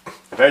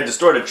 A very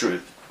distorted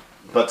truth.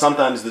 But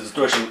sometimes the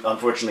distortion,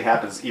 unfortunately,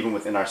 happens even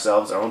within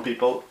ourselves, our own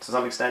people, to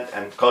some extent.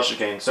 And Kol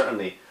Shekain,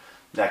 certainly,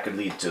 that could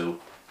lead to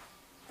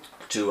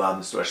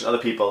distortion. Other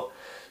people.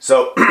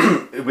 So,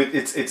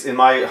 it's in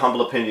my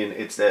humble opinion,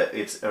 it's a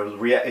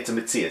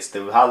mitzias.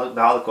 The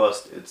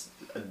Holocaust,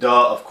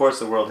 of course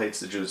the world hates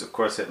the Jews. Of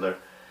course Hitler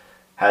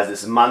has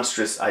this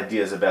monstrous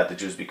ideas about the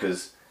Jews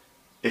because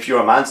if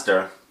you're a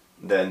monster,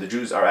 then the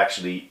Jews are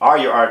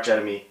your arch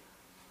enemy,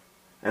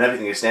 and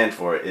everything they stand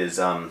for is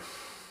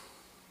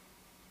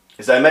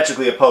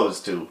diametrically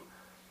opposed to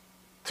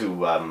the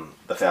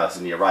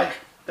 1,000-year Reich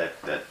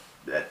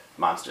that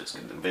monsters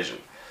could envision.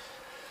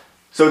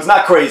 So it's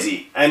not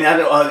crazy, and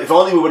if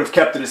only we would have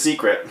kept it a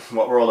secret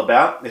what we're all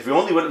about. If we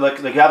only would like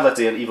you have, let's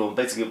say, an evil.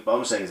 Basically, what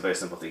I'm saying is a very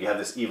simple thing. You have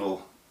this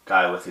evil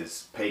guy with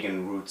his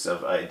pagan roots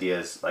of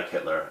ideas like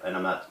Hitler, and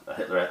I'm not a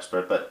Hitler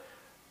expert, but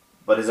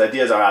his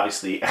ideas are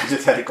obviously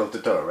antithetical to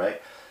Torah,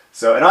 right?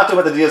 So, and I'm not talking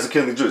about the ideas of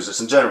killing the Jews,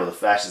 just in general, the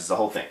fascists, the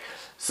whole thing.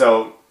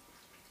 So,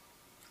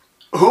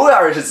 he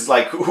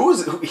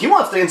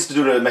wants to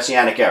institute a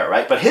Messianic era,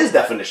 right? But his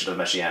definition of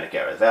Messianic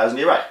era,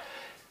 1,000-year Reich.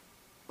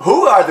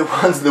 Who are the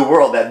ones in the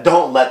world that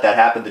don't let that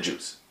happen to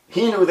Jews?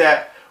 He knew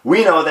that,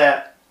 we know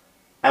that,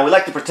 and we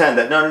like to pretend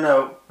that,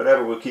 no,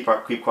 whatever, we'll keep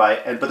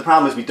quiet. But the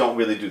problem is we don't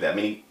really do that.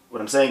 Meaning, what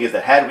I'm saying is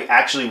that had we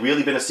actually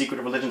really been a secret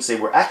religion, say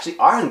we actually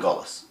are in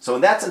Gullus. So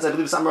in that sense, I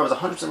believe Samar was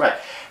 100% right.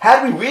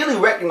 Had we really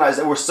recognized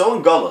that we're so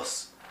in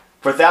Gullus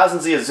for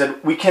thousands of years,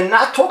 said we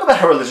cannot talk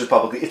about our religion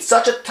publicly. It's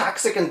such a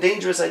toxic and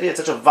dangerous idea. It's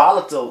such a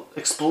volatile,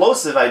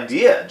 explosive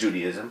idea,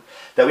 Judaism,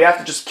 that we have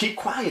to just keep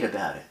quiet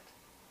about it.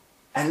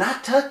 And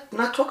not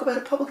talk about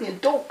it publicly.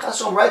 And don't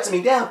write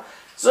something down.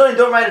 Certainly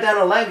don't write it down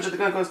in a language that they're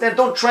going to understand.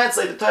 Don't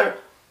translate the Torah.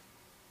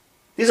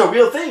 These are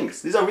real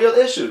things. These are real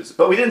issues.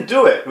 But we didn't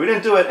do it.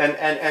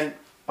 And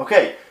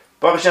okay,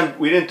 Baruch Hashem,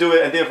 we didn't do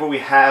it, and therefore we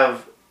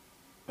have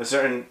a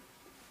certain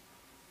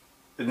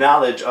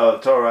knowledge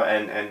of Torah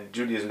and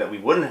Judaism that we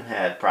wouldn't have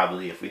had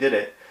probably if we did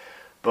it.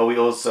 But we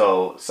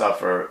also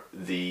suffer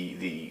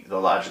the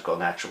logical,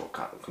 natural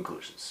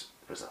conclusions,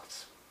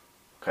 results.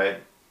 Okay?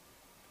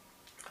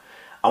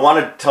 I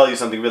want to tell you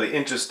something really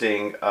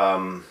interesting.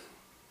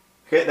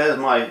 Okay, that is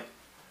my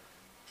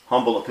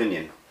humble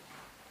opinion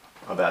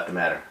about the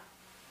matter.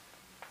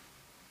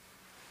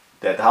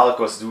 That the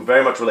Holocaust do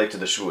very much relate to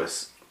the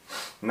Shavuos,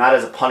 not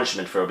as a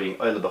punishment for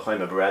being Oile B'choyma,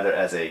 but rather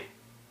as a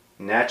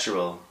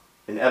natural,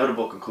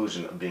 inevitable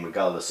conclusion of being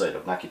Megal L'Sod,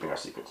 of not keeping our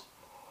secrets.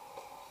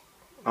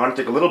 I want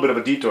to take a little bit of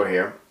a detour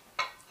here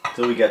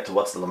until we get to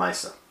what's the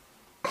Lamaisa.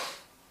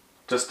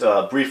 Just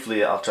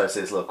briefly, I'll try to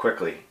say this a little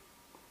quickly.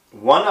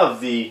 One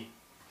of the,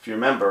 if you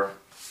remember,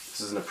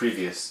 this is in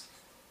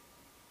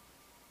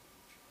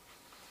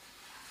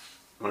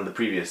one of the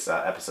previous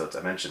episodes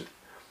I mentioned.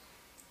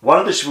 One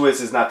of the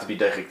Shavuos is not to be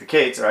Deichik the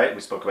Kates, right?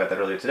 We spoke about that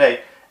earlier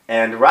today.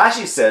 And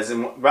Rashi says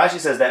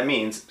that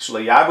means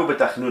Shlo Yarbu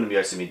B'Tachnun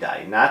B'Yarsim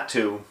Midai,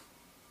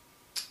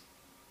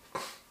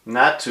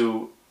 not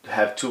to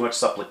have too much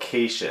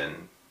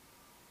supplication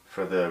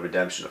for the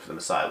redemption of the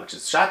Messiah, which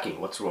is shocking.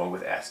 What's wrong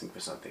with asking for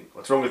something?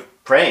 What's wrong with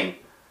praying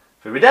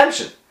for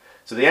redemption?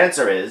 So the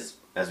answer is,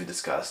 as we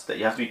discussed, that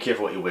you have to be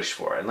careful what you wish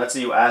for. And let's say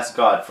you ask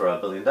God for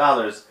 $1 billion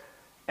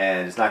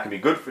and it's not going to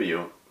be good for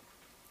you.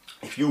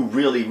 If you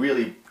really,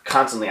 really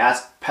constantly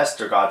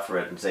pester God for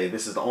it and say,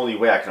 this is the only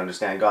way I can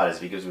understand God is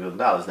if He gives me $1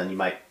 billion,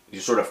 then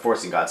you're sort of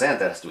forcing God's hand.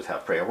 That has to do with how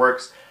prayer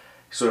works.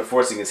 sort of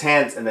forcing his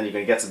hands, and then you're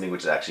going to get something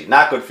which is actually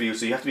not good for you.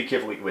 So you have to be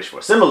careful what you wish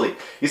for. Similarly,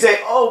 you say,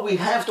 "Oh, we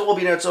have to all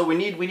be in Eretz Yisrael. We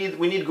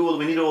need Gula.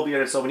 We need to all be in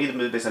Eretz Yisrael. We need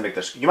the Beis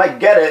Hamikdash." You might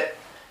get it,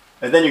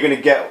 and then you're going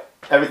to get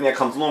everything that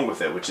comes along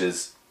with it, which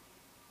is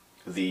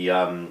the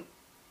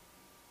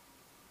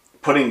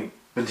putting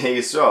Bnei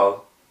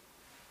Yisrael,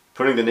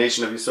 putting the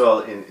nation of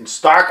Yisrael in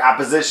stark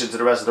opposition to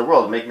the rest of the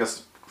world, making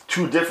us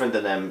too different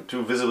than them,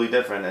 too visibly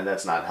different, and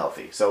that's not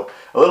healthy. So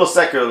a little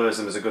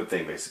secularism is a good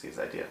thing, basically, is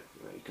the idea.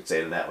 You could say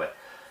it in that way.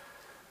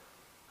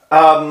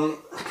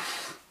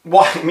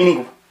 Why?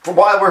 Meaning, for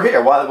why we're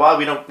here, why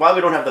we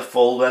don't have the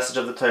full message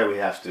of the Torah, we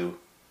have to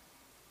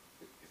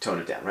tone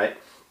it down, right?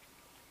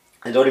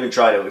 And don't even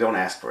try to, don't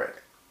ask for it.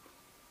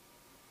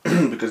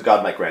 Because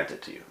God might grant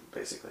it to you,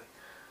 basically.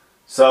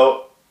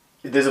 So,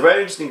 there's a very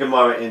interesting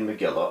Gemara in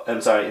Megillah, in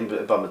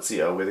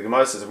Bamatzia, where the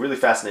Gemara says a really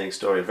fascinating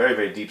story, a very,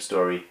 very deep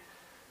story,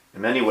 in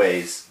many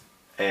ways,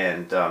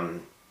 and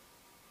I'm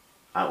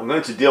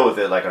going to deal with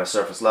it like on a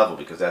surface level,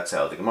 because that's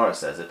how the Gemara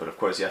says it, but of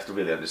course you have to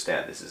really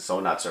understand, this is so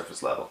not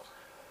surface level.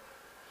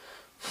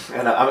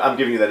 And I'm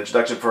giving you that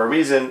introduction for a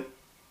reason,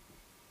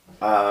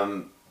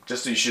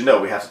 just so you should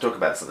know, we have to talk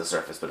about this on the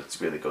surface, but it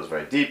really goes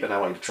very deep, and I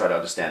want you to try to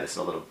understand this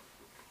in a little,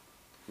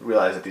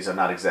 realize that these are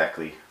not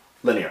exactly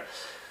linear.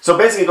 So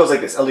basically it goes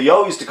like this.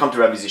 Eliyahu used to come to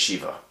Rebbe's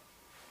yeshiva.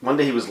 One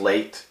day he was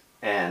late,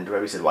 and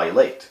Rebbe said, "Why are you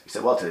late?" He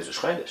said, "Well, today's Rosh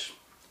Chodesh,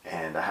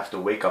 and I have to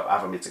wake up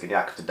Avram, Yitzchak, and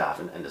Yaakov to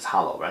daven, and it's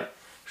hollow, right?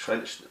 Rosh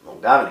Chodesh,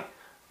 long davening."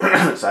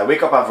 So I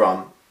wake up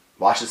Avram,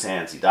 wash his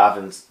hands, he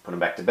davens, put him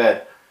back to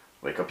bed,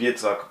 wake up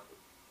Yitzchak,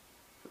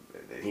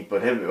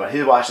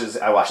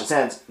 I wash his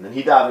hands, and then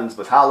he davens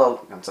with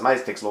hollow, and some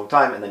ice, takes a long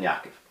time, and then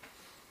Yaakov.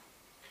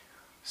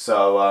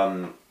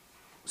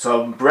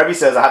 So Rebbe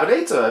says, "I have an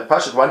eitzah,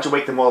 Pashut, why don't you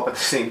wake them all up at the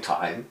same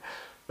time?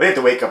 We have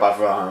to wake up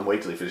Avram,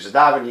 wait till he finishes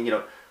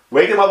davening,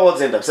 wake them up all at the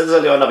same time." Says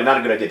Eliyahu, "No, not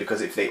a good idea,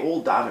 because if they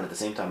all daven at the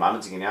same time,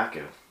 Yitzchak and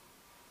Yaakov,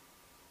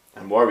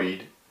 I'm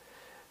worried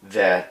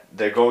that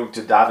they're going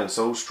to daven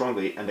so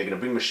strongly, and they're going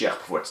to bring Mashiach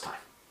before it's time.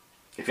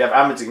 If you have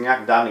Yitzchak and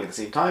Yaakov davening at the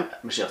same time,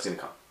 Mashiach's going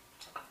to come.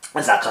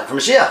 It's not time for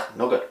Mashiach,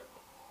 no good.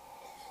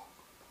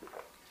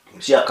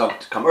 Mashiach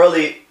come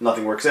early,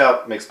 nothing works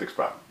out, makes big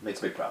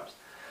problems.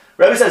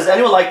 Rebbe says, "Is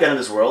anyone like that in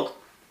this world?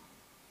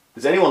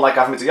 Is anyone like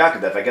Avram, Yitzchak,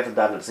 Yaakov, that if I get them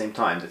daven at the same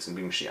time, it's going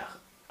to be Mashiach?"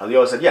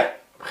 Eliyahu said, "Yeah,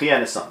 Bechia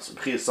and his sons.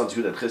 Bechia's sons,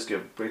 Yehuda and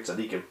Chizkiah, great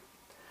tzaddikim.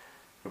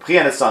 Bechia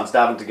and his sons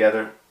daven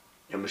together,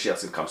 and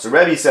Mashiach's going to come." So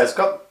Rebbe says,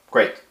 "Come,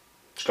 great,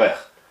 shkoyach."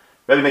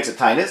 Rebbe makes a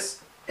tainis,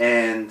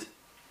 and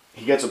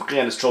he gets Bechia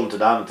and his children to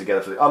daven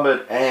together for the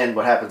Amud, and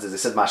what happens is, they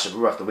said, Mashav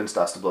Ruach, the wind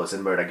starts to blow. They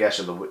said, Mered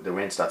Ageshem, the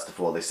rain starts to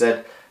fall. They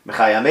said,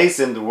 Mechaya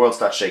Mesim, the world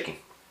starts shaking.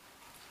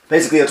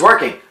 Basically, it's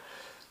working.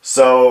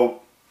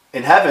 So,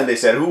 in heaven, they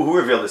said, who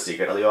revealed the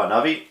secret? Eliyahu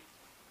Navi.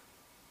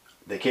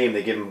 They came,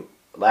 they gave him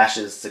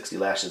lashes, 60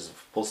 lashes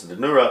of pulsa de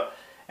Nura,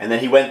 and then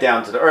he went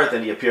down to the earth,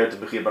 and he appeared to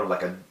Bechia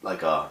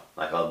like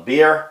a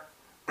bear,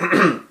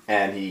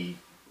 and he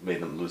made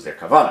them lose their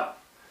kavanah.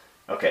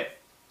 Okay,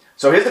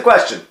 so here's the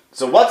question.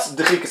 So what's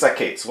Dechikas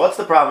HaKetz? What's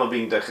the problem of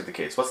being Dechikas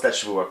HaKetz? What's that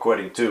shvur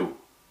according to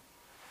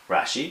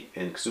Rashi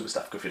in Ksubas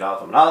Taf Kufin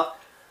Aleph Amud Aleph?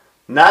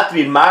 Not to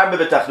be marbe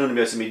betachnun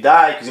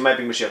b'yosimidai, because he might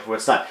bring Mashiach before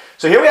it's time.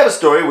 So here we have a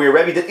story where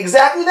Rebbe did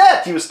exactly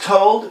that. He was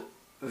told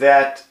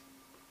that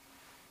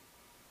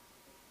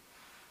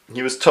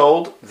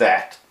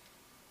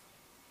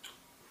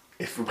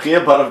if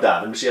Bechia put him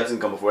down, Mashiach doesn't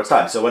come before it's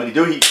time. So what did he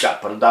do? He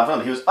got put him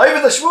down. He was over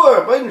the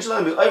shvur,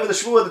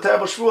 the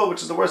terrible shvur,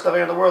 which is the worst thing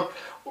in the world,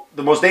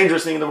 the most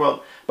dangerous thing in the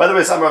world. By the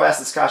way, some have asked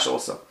this kasha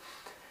also.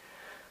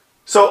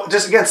 So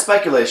just again,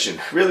 speculation,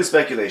 really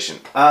speculation.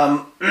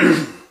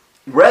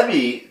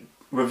 Rebbe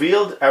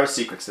revealed our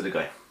secrets to the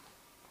guy.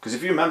 Because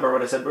if you remember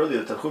what I said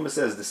earlier, the Tanchuma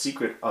says the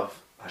secret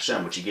of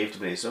Hashem, which he gave to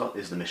Bnei Yisrael,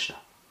 is the Mishnah.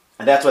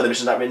 And that's why the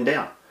Mishnah is not written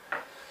down.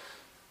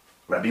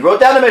 Rebbe wrote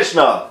down the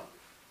Mishnah.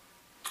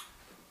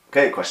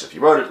 Okay, question if he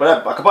wrote it,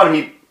 whatever. Akabanim,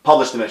 he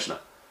published the Mishnah.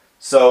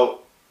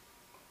 So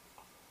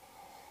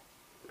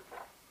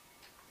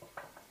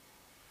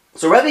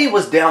Rebbe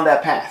was down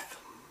that path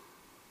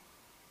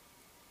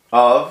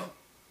of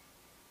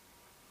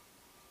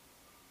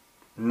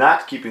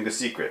not keeping the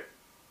secret.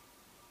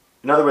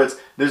 In other words,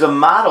 there's a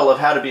model of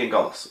how to be in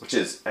Galus, which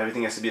is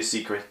everything has to be a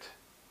secret.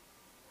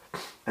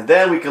 And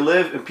then we can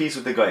live in peace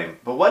with the Goyim.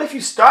 But what if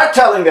you start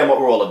telling them what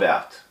we're all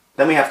about?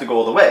 Then we have to go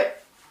all the way.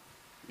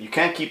 You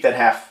can't keep that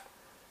half.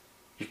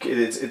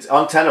 It's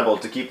untenable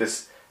to keep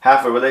this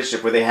half a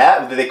relationship where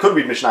they could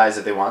read Mishnayos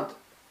if they want.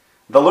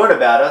 They'll learn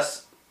about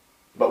us,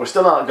 but we're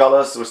still not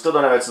Galus, we're still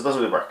not about it, so it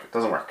doesn't really work. It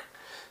doesn't work.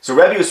 So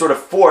Rebbe was sort of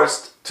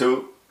forced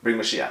to bring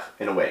Mashiach,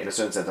 in a way, in a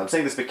certain sense. I'm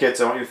saying this for kids,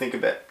 so I want you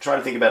to try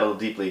to think about it a little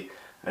deeply.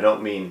 I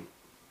mean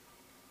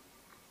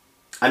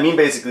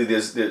basically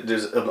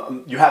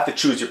you have to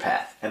choose your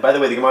path. And by the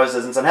way, the Gemara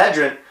says in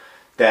Sanhedrin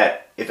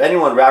that if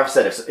anyone, Rav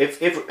said, if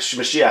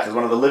Mashiach is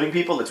one of the living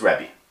people, it's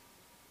Rebbe.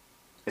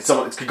 It's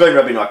Gegoyin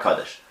Rebbe Noach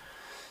Kaddish.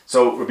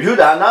 So Rabbi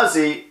Yehuda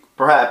HaNazi,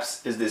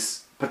 perhaps, is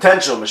this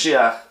potential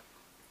Mashiach.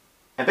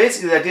 And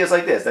basically the idea is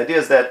like this. The idea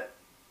is that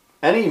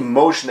any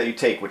motion that you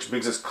take which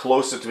brings us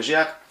closer to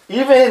Mashiach,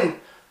 even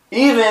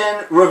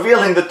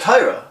revealing the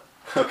Torah,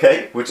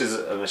 okay, which is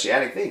a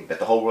Messianic thing, that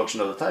the whole world should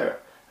know the Torah.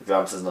 The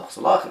Ram says,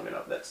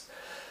 that's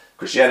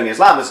Christianity and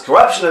Islam is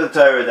corruption of the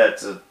Torah,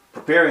 that's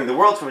preparing the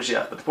world for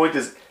Mashiach. But the point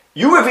is,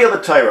 you reveal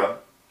the Torah,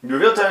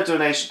 to a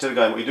nation, to the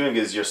guy, and what you're doing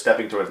is you're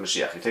stepping towards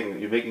Mashiach.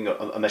 You're making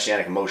a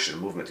Messianic motion, a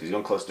movement, because you're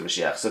going close to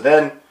Mashiach. So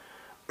then,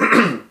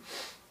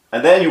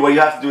 and then what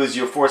you have to do is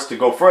you're forced to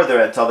go further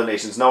and tell the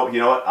nations, no, you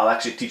know what, I'll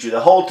actually teach you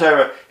the whole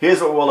Torah,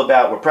 here's what we're all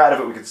about, we're proud of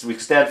it, we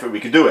can stand for it, we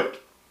can do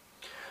it.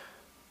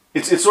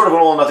 It's sort of an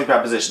all or nothing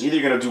proposition. Either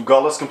you're going to do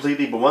gullus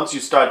completely, but once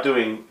you start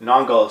doing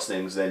non-gullus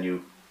things, then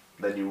you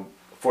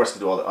forced to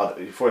do all the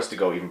other, you're forced to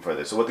go even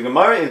further. So what the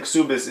Gemara in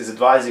Ksubis is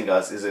advising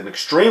us is an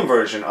extreme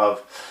version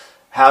of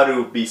how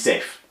to be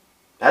safe.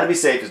 How to be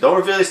safe is don't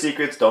reveal your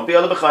secrets, don't be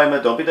ala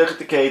b'chaima, don't be derech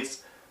the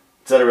kates,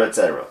 etc.,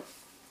 etc.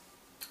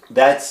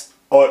 That's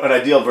an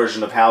ideal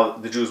version of how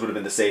the Jews would have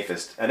been the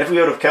safest. And if we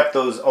would have kept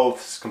those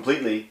oaths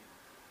completely,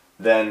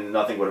 then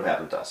nothing would have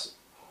happened to us.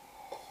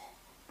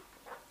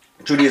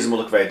 Judaism will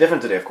look very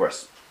different today, of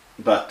course,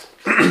 but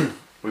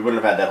we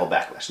wouldn't have had that whole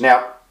backlash.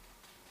 Now,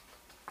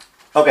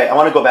 okay, I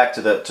want to go back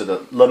to the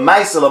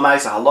lemaisa,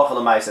 halacha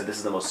lemaisa. This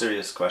is the most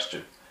serious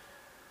question.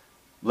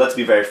 Let's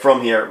be very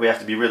from here. We have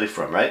to be really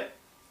from, right?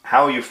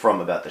 How are you from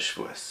about the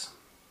Shavuos?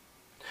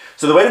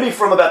 So the way to be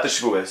from about the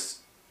Shavuos,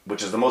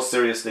 which is the most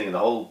serious thing in the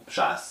whole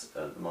Shas,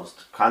 the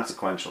most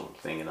consequential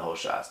thing in the whole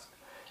Shas,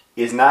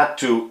 is not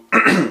to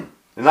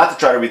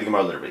try to read the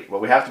Gemara literally.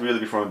 What we have to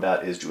really be from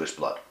about is Jewish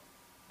blood.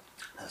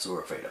 That's what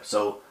we're afraid of.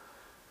 So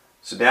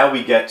now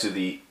we get to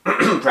the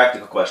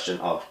practical question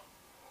of,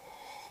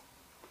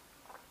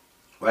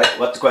 right?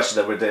 What's the question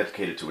that we're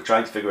dedicated to? We're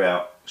trying to figure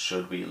out,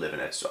 should we live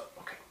in Israel?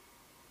 Okay.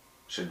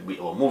 Should we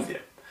all move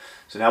there?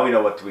 So now we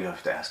know what we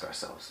have to ask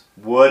ourselves.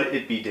 Would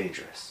it be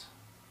dangerous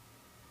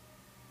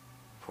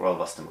for all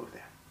of us to move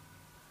there?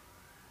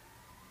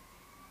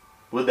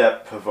 Would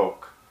that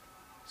provoke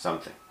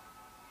something?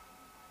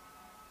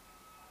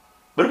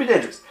 Would it be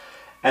dangerous?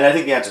 And I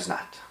think the answer is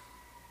not.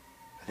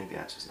 I think the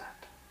answer is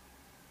not.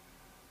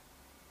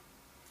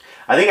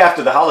 I think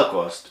after the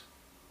Holocaust,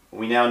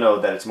 we now know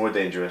that it's more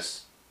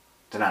dangerous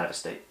to not have a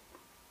state.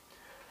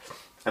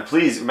 And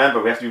please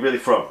remember, we have to be really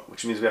from,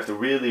 which means we have to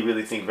really,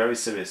 really think very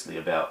seriously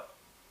about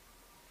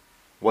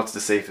what's the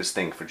safest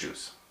thing for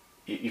Jews.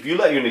 If you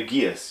let your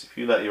negias, if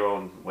you let your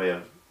own way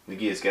of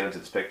negias get into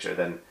this picture,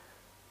 then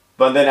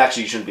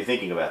actually you shouldn't be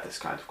thinking about this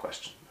kind of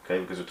question, okay?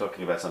 Because we're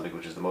talking about something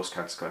which is the most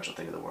consequential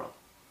thing in the world.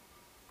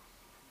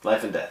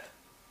 Life and death.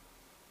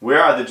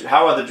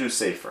 How are the Jews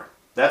safer?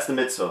 That's the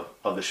mitzvah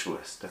of the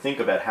Shavuos, to think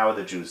about how are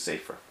the Jews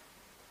safer.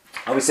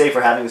 Are we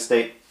safer having a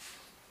state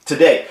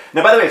today?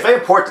 Now, by the way, it's very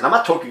important. I'm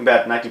not talking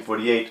about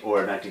 1948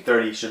 or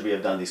 1930, should we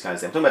have done these kinds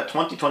of things. I'm talking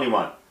about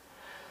 2021.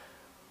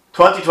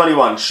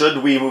 2021,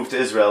 should we move to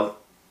Israel?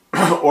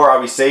 Or are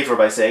we safer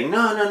by saying,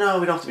 no,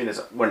 we don't have to be in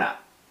Israel? We're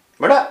not.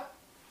 We're not.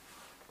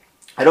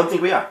 I don't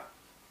think we are.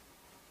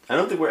 I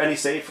don't think we're any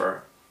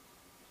safer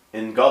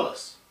in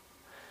Gullus.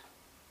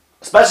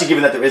 Especially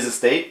given that there is a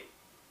state.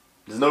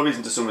 There's no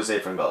reason to assume we're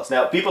safer in Gullus.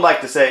 Now, people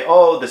like to say,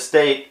 oh, the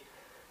state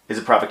is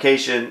a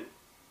provocation.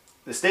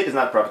 The state is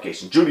not a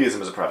provocation.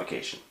 Judaism is a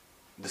provocation.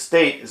 The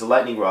state is a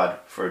lightning rod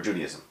for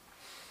Judaism.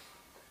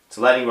 It's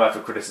a lightning rod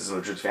for criticism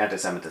of Jews, for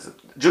anti-Semitism.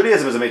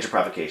 Judaism is a major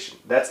provocation.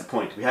 That's the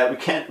point. We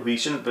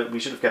should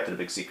have kept it a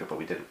big secret, but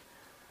we didn't,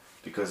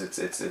 because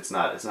it's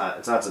not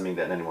something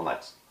that anyone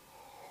likes.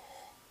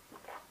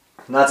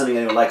 Not something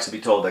anyone likes to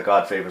be told that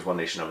God favors one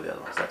nation over the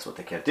other ones. That's what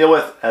they can't deal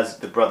with, as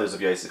the brothers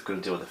of Yosef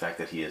couldn't deal with the fact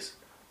that he is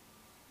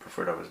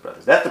preferred over his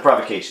brothers. That's the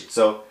provocation.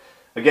 So,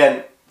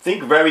 again,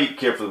 think very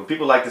carefully. When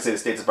people like to say the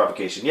state's a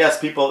provocation, yes,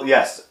 they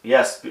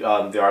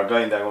are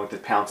going to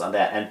pounce on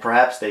that, and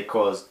perhaps it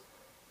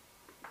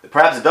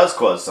does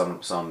cause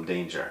some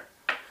danger.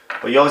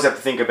 But you always have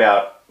to think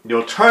about the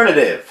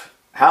alternative.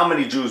 How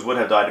many Jews would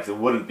have died if there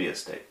wouldn't be a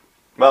state?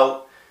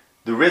 Well,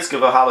 the risk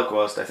of a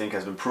Holocaust, I think,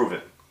 has been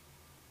proven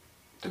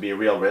to be a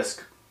real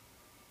risk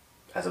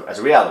as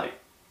a reality.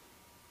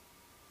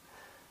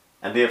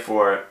 And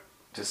therefore,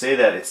 to say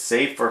that it's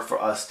safer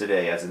for us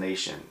today as a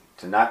nation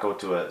to not go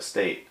to a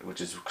state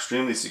which is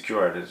extremely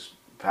secure, it is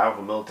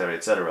powerful military,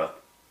 etc.,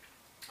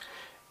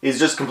 is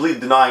just complete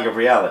denying of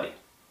reality.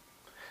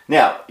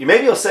 Now,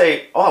 maybe you'll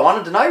say, oh, I want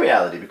to deny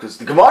reality because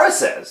the Gemara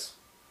says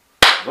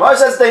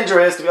it's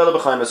dangerous to be ala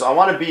b'chaima, so I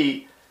want to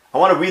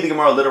read the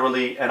Gemara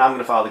literally and I'm going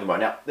to follow the Gemara.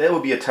 Now, that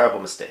would be a terrible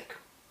mistake.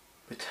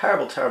 A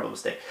terrible, terrible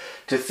mistake.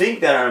 To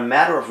think that on a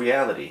matter of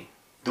reality,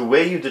 the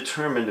way you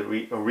determine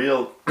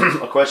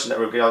a question that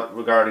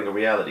regarding a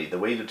reality, the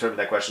way you determine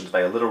that question is by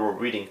a literal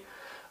reading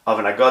of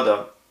an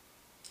Agada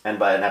and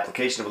by an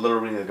application of a literal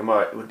reading of the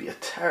Gemara, it would be a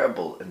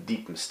terrible and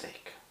deep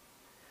mistake.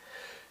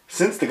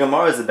 Since the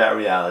Gemara is about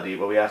reality,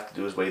 what we have to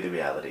do is weigh the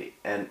reality.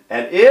 And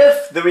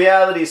if the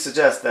reality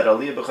suggests that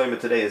Aliyah B'Choyma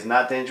today is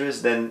not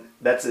dangerous, then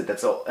that's it.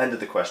 That's the end of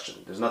the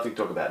question. There's nothing to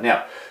talk about.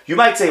 Now, you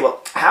might say,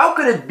 well, how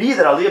could it be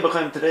that Aliyah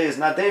B'Choyma today is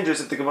not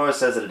dangerous if the Gemara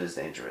says that it is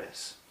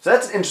dangerous? So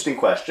that's an interesting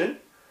question.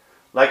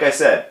 Like I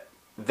said,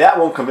 that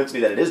won't convince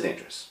me that it is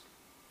dangerous.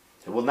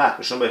 It will not.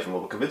 What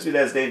will convince me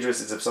that it's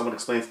dangerous is if someone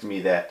explains to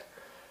me that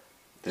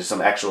there's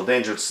some actual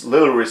danger. It's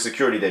literally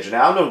security danger.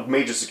 Now, I'm no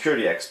major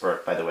security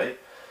expert, by the way,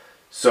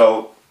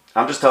 so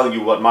I'm just telling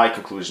you what my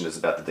conclusion is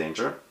about the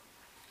danger.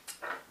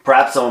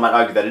 Perhaps someone might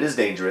argue that it is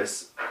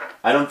dangerous.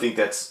 I don't think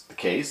that's the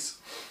case.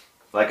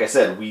 Like I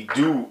said,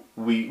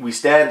 we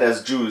stand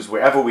as Jews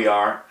wherever we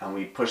are, and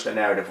we push the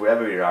narrative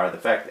wherever we are.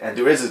 And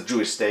there is a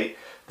Jewish state.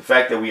 The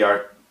fact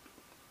that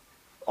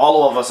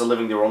all of us are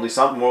living there, only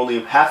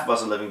half of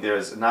us are living there,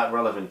 is not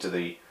relevant to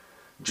the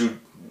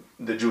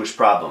Jewish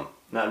problem.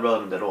 Not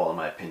relevant at all, in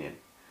my opinion.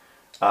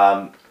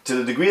 To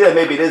the degree that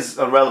maybe it is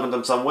irrelevant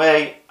in some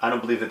way, I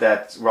don't believe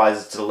that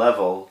rises to the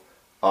level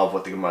of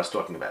what the Gemara is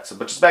talking about.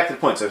 But just back to the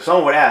point. So if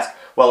someone would ask,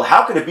 well,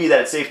 how could it be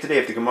that it's safe today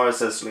if the Gemara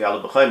says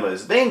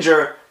is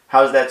danger?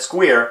 How is that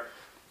square?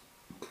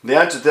 The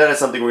answer to that is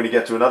something we're going to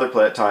get to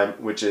another time,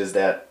 which is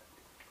that,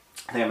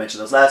 I think I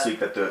mentioned this last week,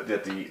 that the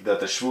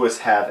Shavuos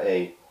have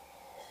a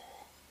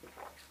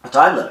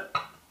time limit.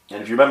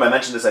 And if you remember, I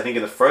mentioned this, I think,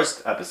 in the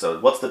first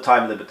episode. What's the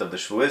time limit of the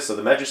Shavuos? So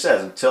the Medrash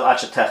says, until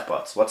Acha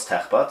Techbatz. What's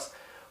Techbatz?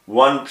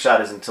 One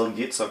pshat is until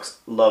Yitzchak's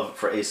love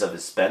for Esav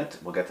is spent.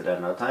 We'll get to that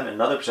another time.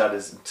 Another pshat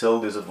is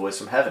until there's a voice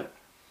from heaven.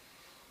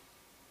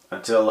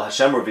 Until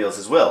Hashem reveals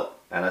His will.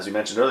 And as we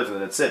mentioned earlier from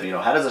the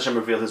Netziv, how does Hashem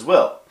reveal His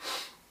will?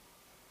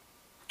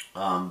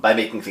 By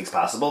making things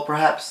possible,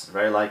 perhaps.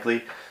 Very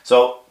likely.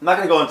 So, I'm not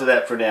going to go into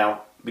that for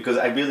now, because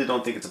I really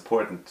don't think it's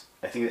important.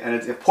 And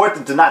it's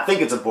important to not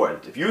think it's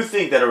important. If you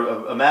think that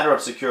a matter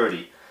of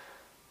security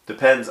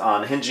depends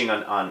on hinging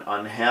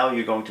on how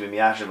you're going to be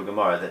miyashiv a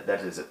Gemara,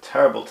 that is a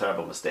terrible,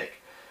 terrible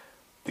mistake.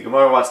 The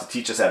Gemara wants to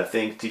teach us how to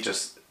think, teach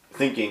us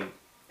thinking,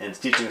 and it's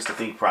teaching us to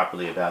think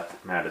properly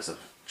about matters of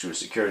Jewish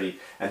security.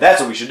 And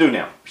that's what we should do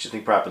now. We should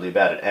think properly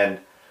about it. And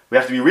we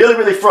have to be really,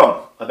 really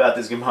firm about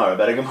this Gemara,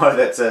 about a Gemara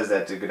that says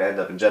that it could end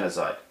up in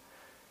genocide.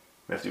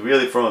 We have to be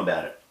really firm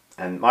about it.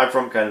 And my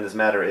firm kind in this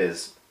matter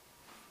is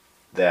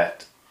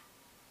that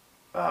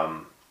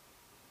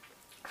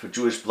for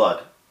Jewish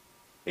blood,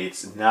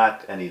 it's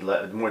not any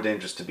more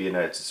dangerous to be in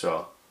Eretz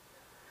Yisrael.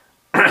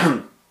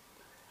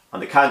 On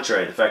the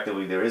contrary, the fact that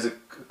there is a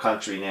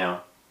country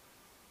now,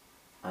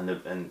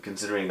 and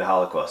considering the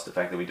Holocaust, the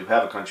fact that we do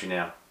have a country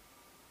now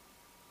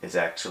is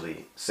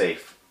actually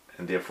safe,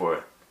 and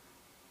therefore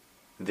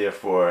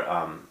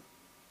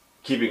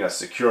keeping us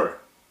secure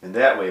in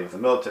that way with the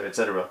military,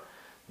 etc.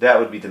 That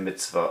would be the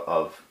mitzvah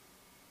of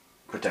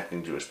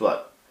protecting Jewish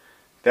blood.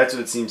 That's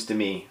what it seems to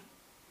me.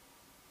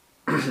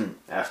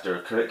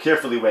 After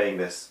carefully weighing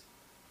this,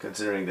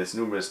 considering this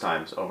numerous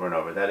times over and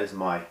over, that is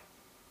my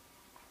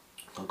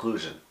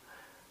conclusion.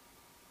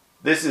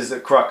 This is the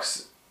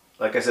crux.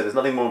 Like I said, there's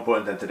nothing more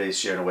important than today's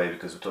share in a way,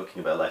 because we're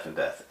talking about life and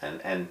death.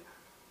 And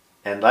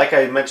like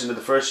I mentioned in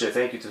the first share,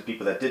 thank you to the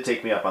people that did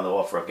take me up on the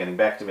offer of getting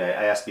back to me.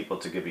 I asked people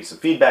to give me some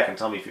feedback and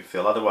tell me if you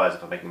feel otherwise,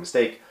 if I'm making a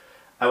mistake.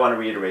 I want to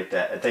reiterate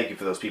that, and thank you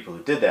for those people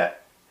who did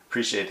that.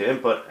 Appreciate their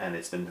input, and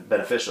it's been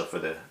beneficial for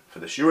the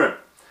shiurim.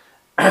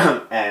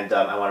 And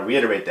I want to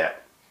reiterate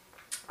that.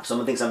 If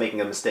someone thinks I'm making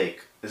a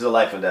mistake, this is a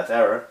life and death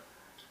error,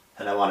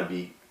 and I want to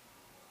be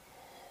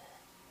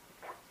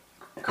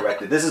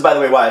corrected. This is, by the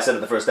way, why I said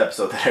in the first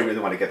episode that I really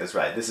want to get this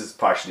right. This is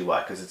partially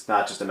why, because it's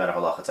not just a matter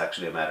of halachah, it's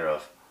actually a matter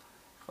of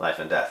life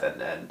and death.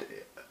 And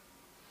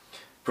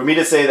for me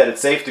to say that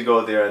it's safe to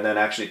go there and then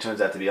actually it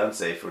turns out to be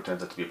unsafe, or it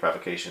turns out to be a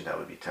provocation, that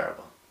would be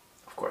terrible,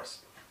 of course.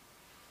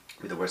 It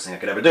would be the worst thing I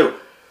could ever do.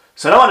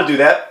 So I don't want to do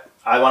that.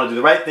 I want to do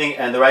the right thing,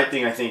 and the right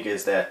thing, I think,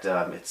 is that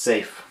it's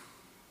safe.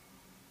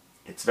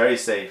 It's very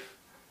safe.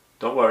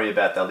 Don't worry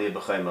about the Aliyah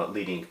B'Chaima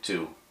leading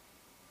to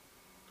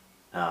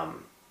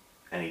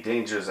any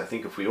dangers. I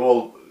think if we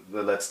all,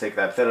 let's take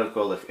that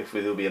hypothetical, if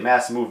there will be a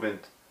mass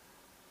movement,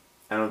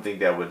 I don't think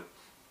that would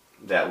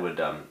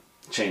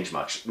change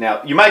much.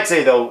 Now, you might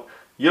say, though,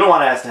 you don't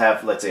want us to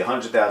have, let's say,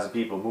 100,000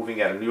 people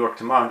moving out of New York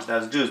tomorrow,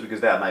 100,000 Jews, because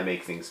that might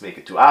make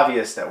it too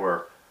obvious that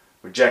we're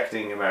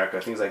rejecting America,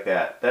 things like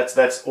that.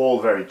 That's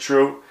all very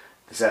true.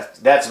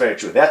 That's very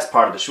true. That's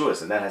part of the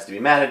Shavuos, and that has to be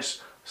managed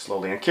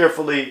slowly and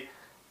carefully.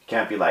 It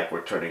can't be like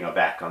we're turning our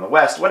back on the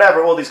West,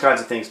 whatever, all these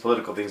kinds of things,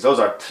 political things, those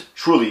are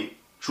truly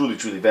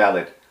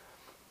valid.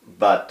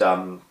 But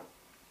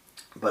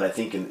I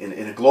think in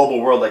a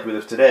global world like we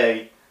live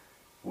today,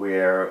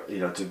 where,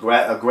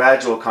 a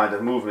gradual kind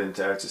of movement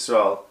to Eretz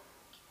Yisrael,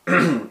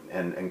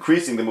 and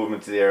increasing the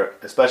movement there,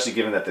 especially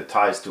given that the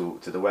ties to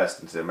the West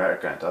and to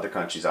America and to other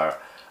countries are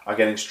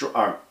getting in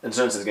certain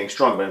sense getting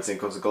stronger, but in saying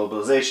because of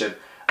globalization,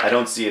 I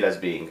don't see it as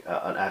being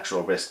an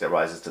actual risk that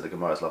rises to the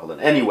Gemara's level in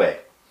any way.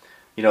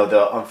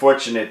 The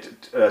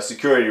unfortunate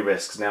security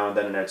risks now and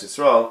then in Eretz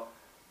Yisrael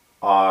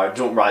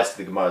don't rise to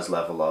the Gemara's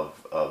level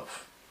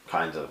of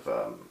kind of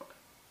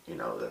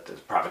that there's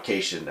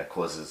provocation that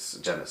causes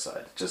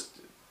genocide. Just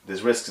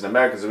there's risks in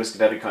America, there's a risk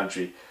in every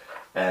country,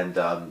 and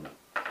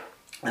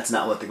that's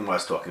not what the Gemara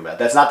is talking about.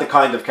 That's not the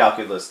kind of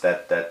calculus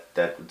that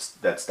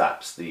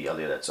stops the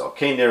Aliyah. That's all.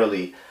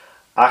 Keinerly,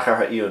 Achar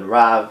Ha'iyun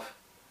Rav,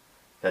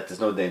 that there's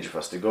no danger for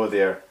us to go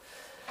there.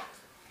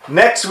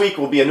 Next week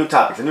will be a new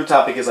topic. The new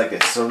topic is like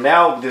this. So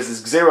now there's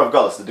this Gzera of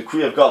Gullus, the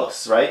decree of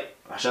Gullus, right?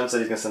 Hashem said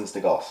He's going to send us to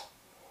Golf.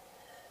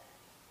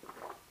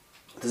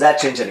 Does that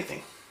change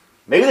anything?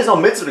 Maybe there's no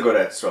mitzvah to go to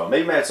Eretz Yisrael.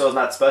 Maybe Eretz Yisrael is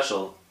not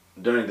special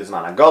during the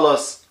Zman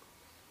HaGolos.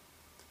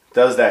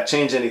 Does that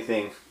change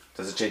anything?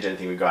 Does it change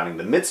anything regarding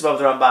the mitzvah of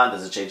the Ramban?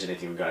 Does it change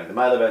anything regarding the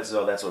Ma'ale of Eretz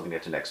Yisrael? That's what we're going to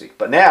get to next week.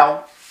 But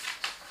now,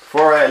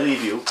 before I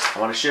leave you, I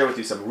want to share with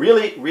you some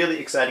really, really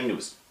exciting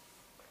news.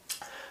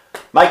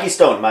 Mikey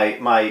Stone,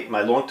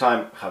 my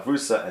longtime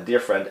chavrusa and dear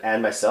friend,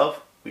 and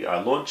myself, we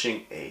are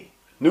launching a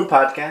new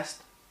podcast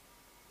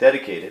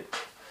dedicated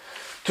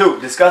to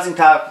discussing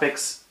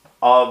topics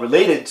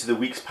related to the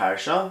week's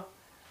parasha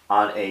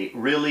on a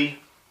really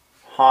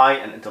high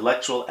and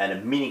intellectual and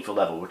a meaningful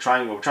level. What we're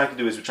trying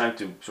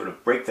to sort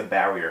of break the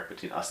barrier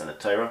between us and the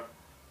Torah,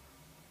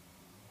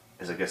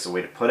 is I guess a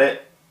way to put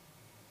it.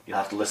 You'll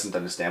have to listen to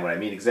understand what I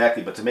mean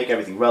exactly, but to make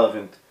everything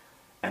relevant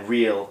and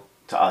real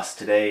to us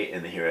today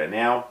in the here and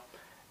now.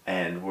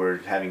 And we're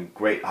having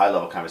great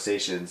high-level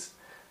conversations.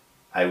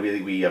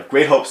 We have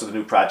great hopes of the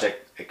new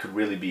project. It could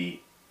really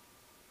be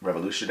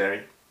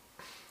revolutionary.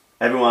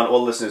 Everyone, all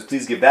the listeners,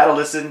 please give that a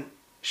listen.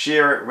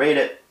 Share it, rate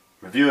it,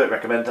 review it,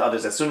 recommend it to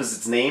others as soon as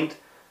it's named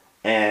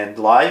and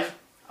live.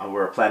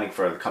 We're planning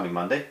for the coming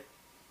Monday,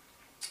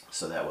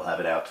 so that we'll have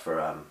it out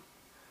for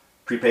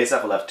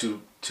pre-Pesach. We'll have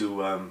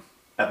two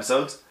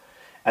episodes.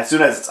 As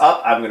soon as it's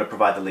up, I'm going to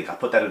provide the link. I'll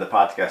put that in the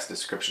podcast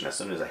description as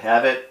soon as I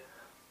have it.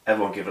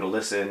 Everyone give it a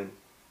listen.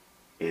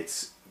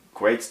 It's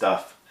great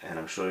stuff, and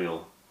I'm sure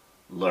you'll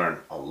learn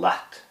a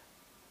lot.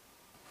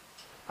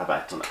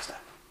 Bye-bye. Till next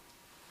time.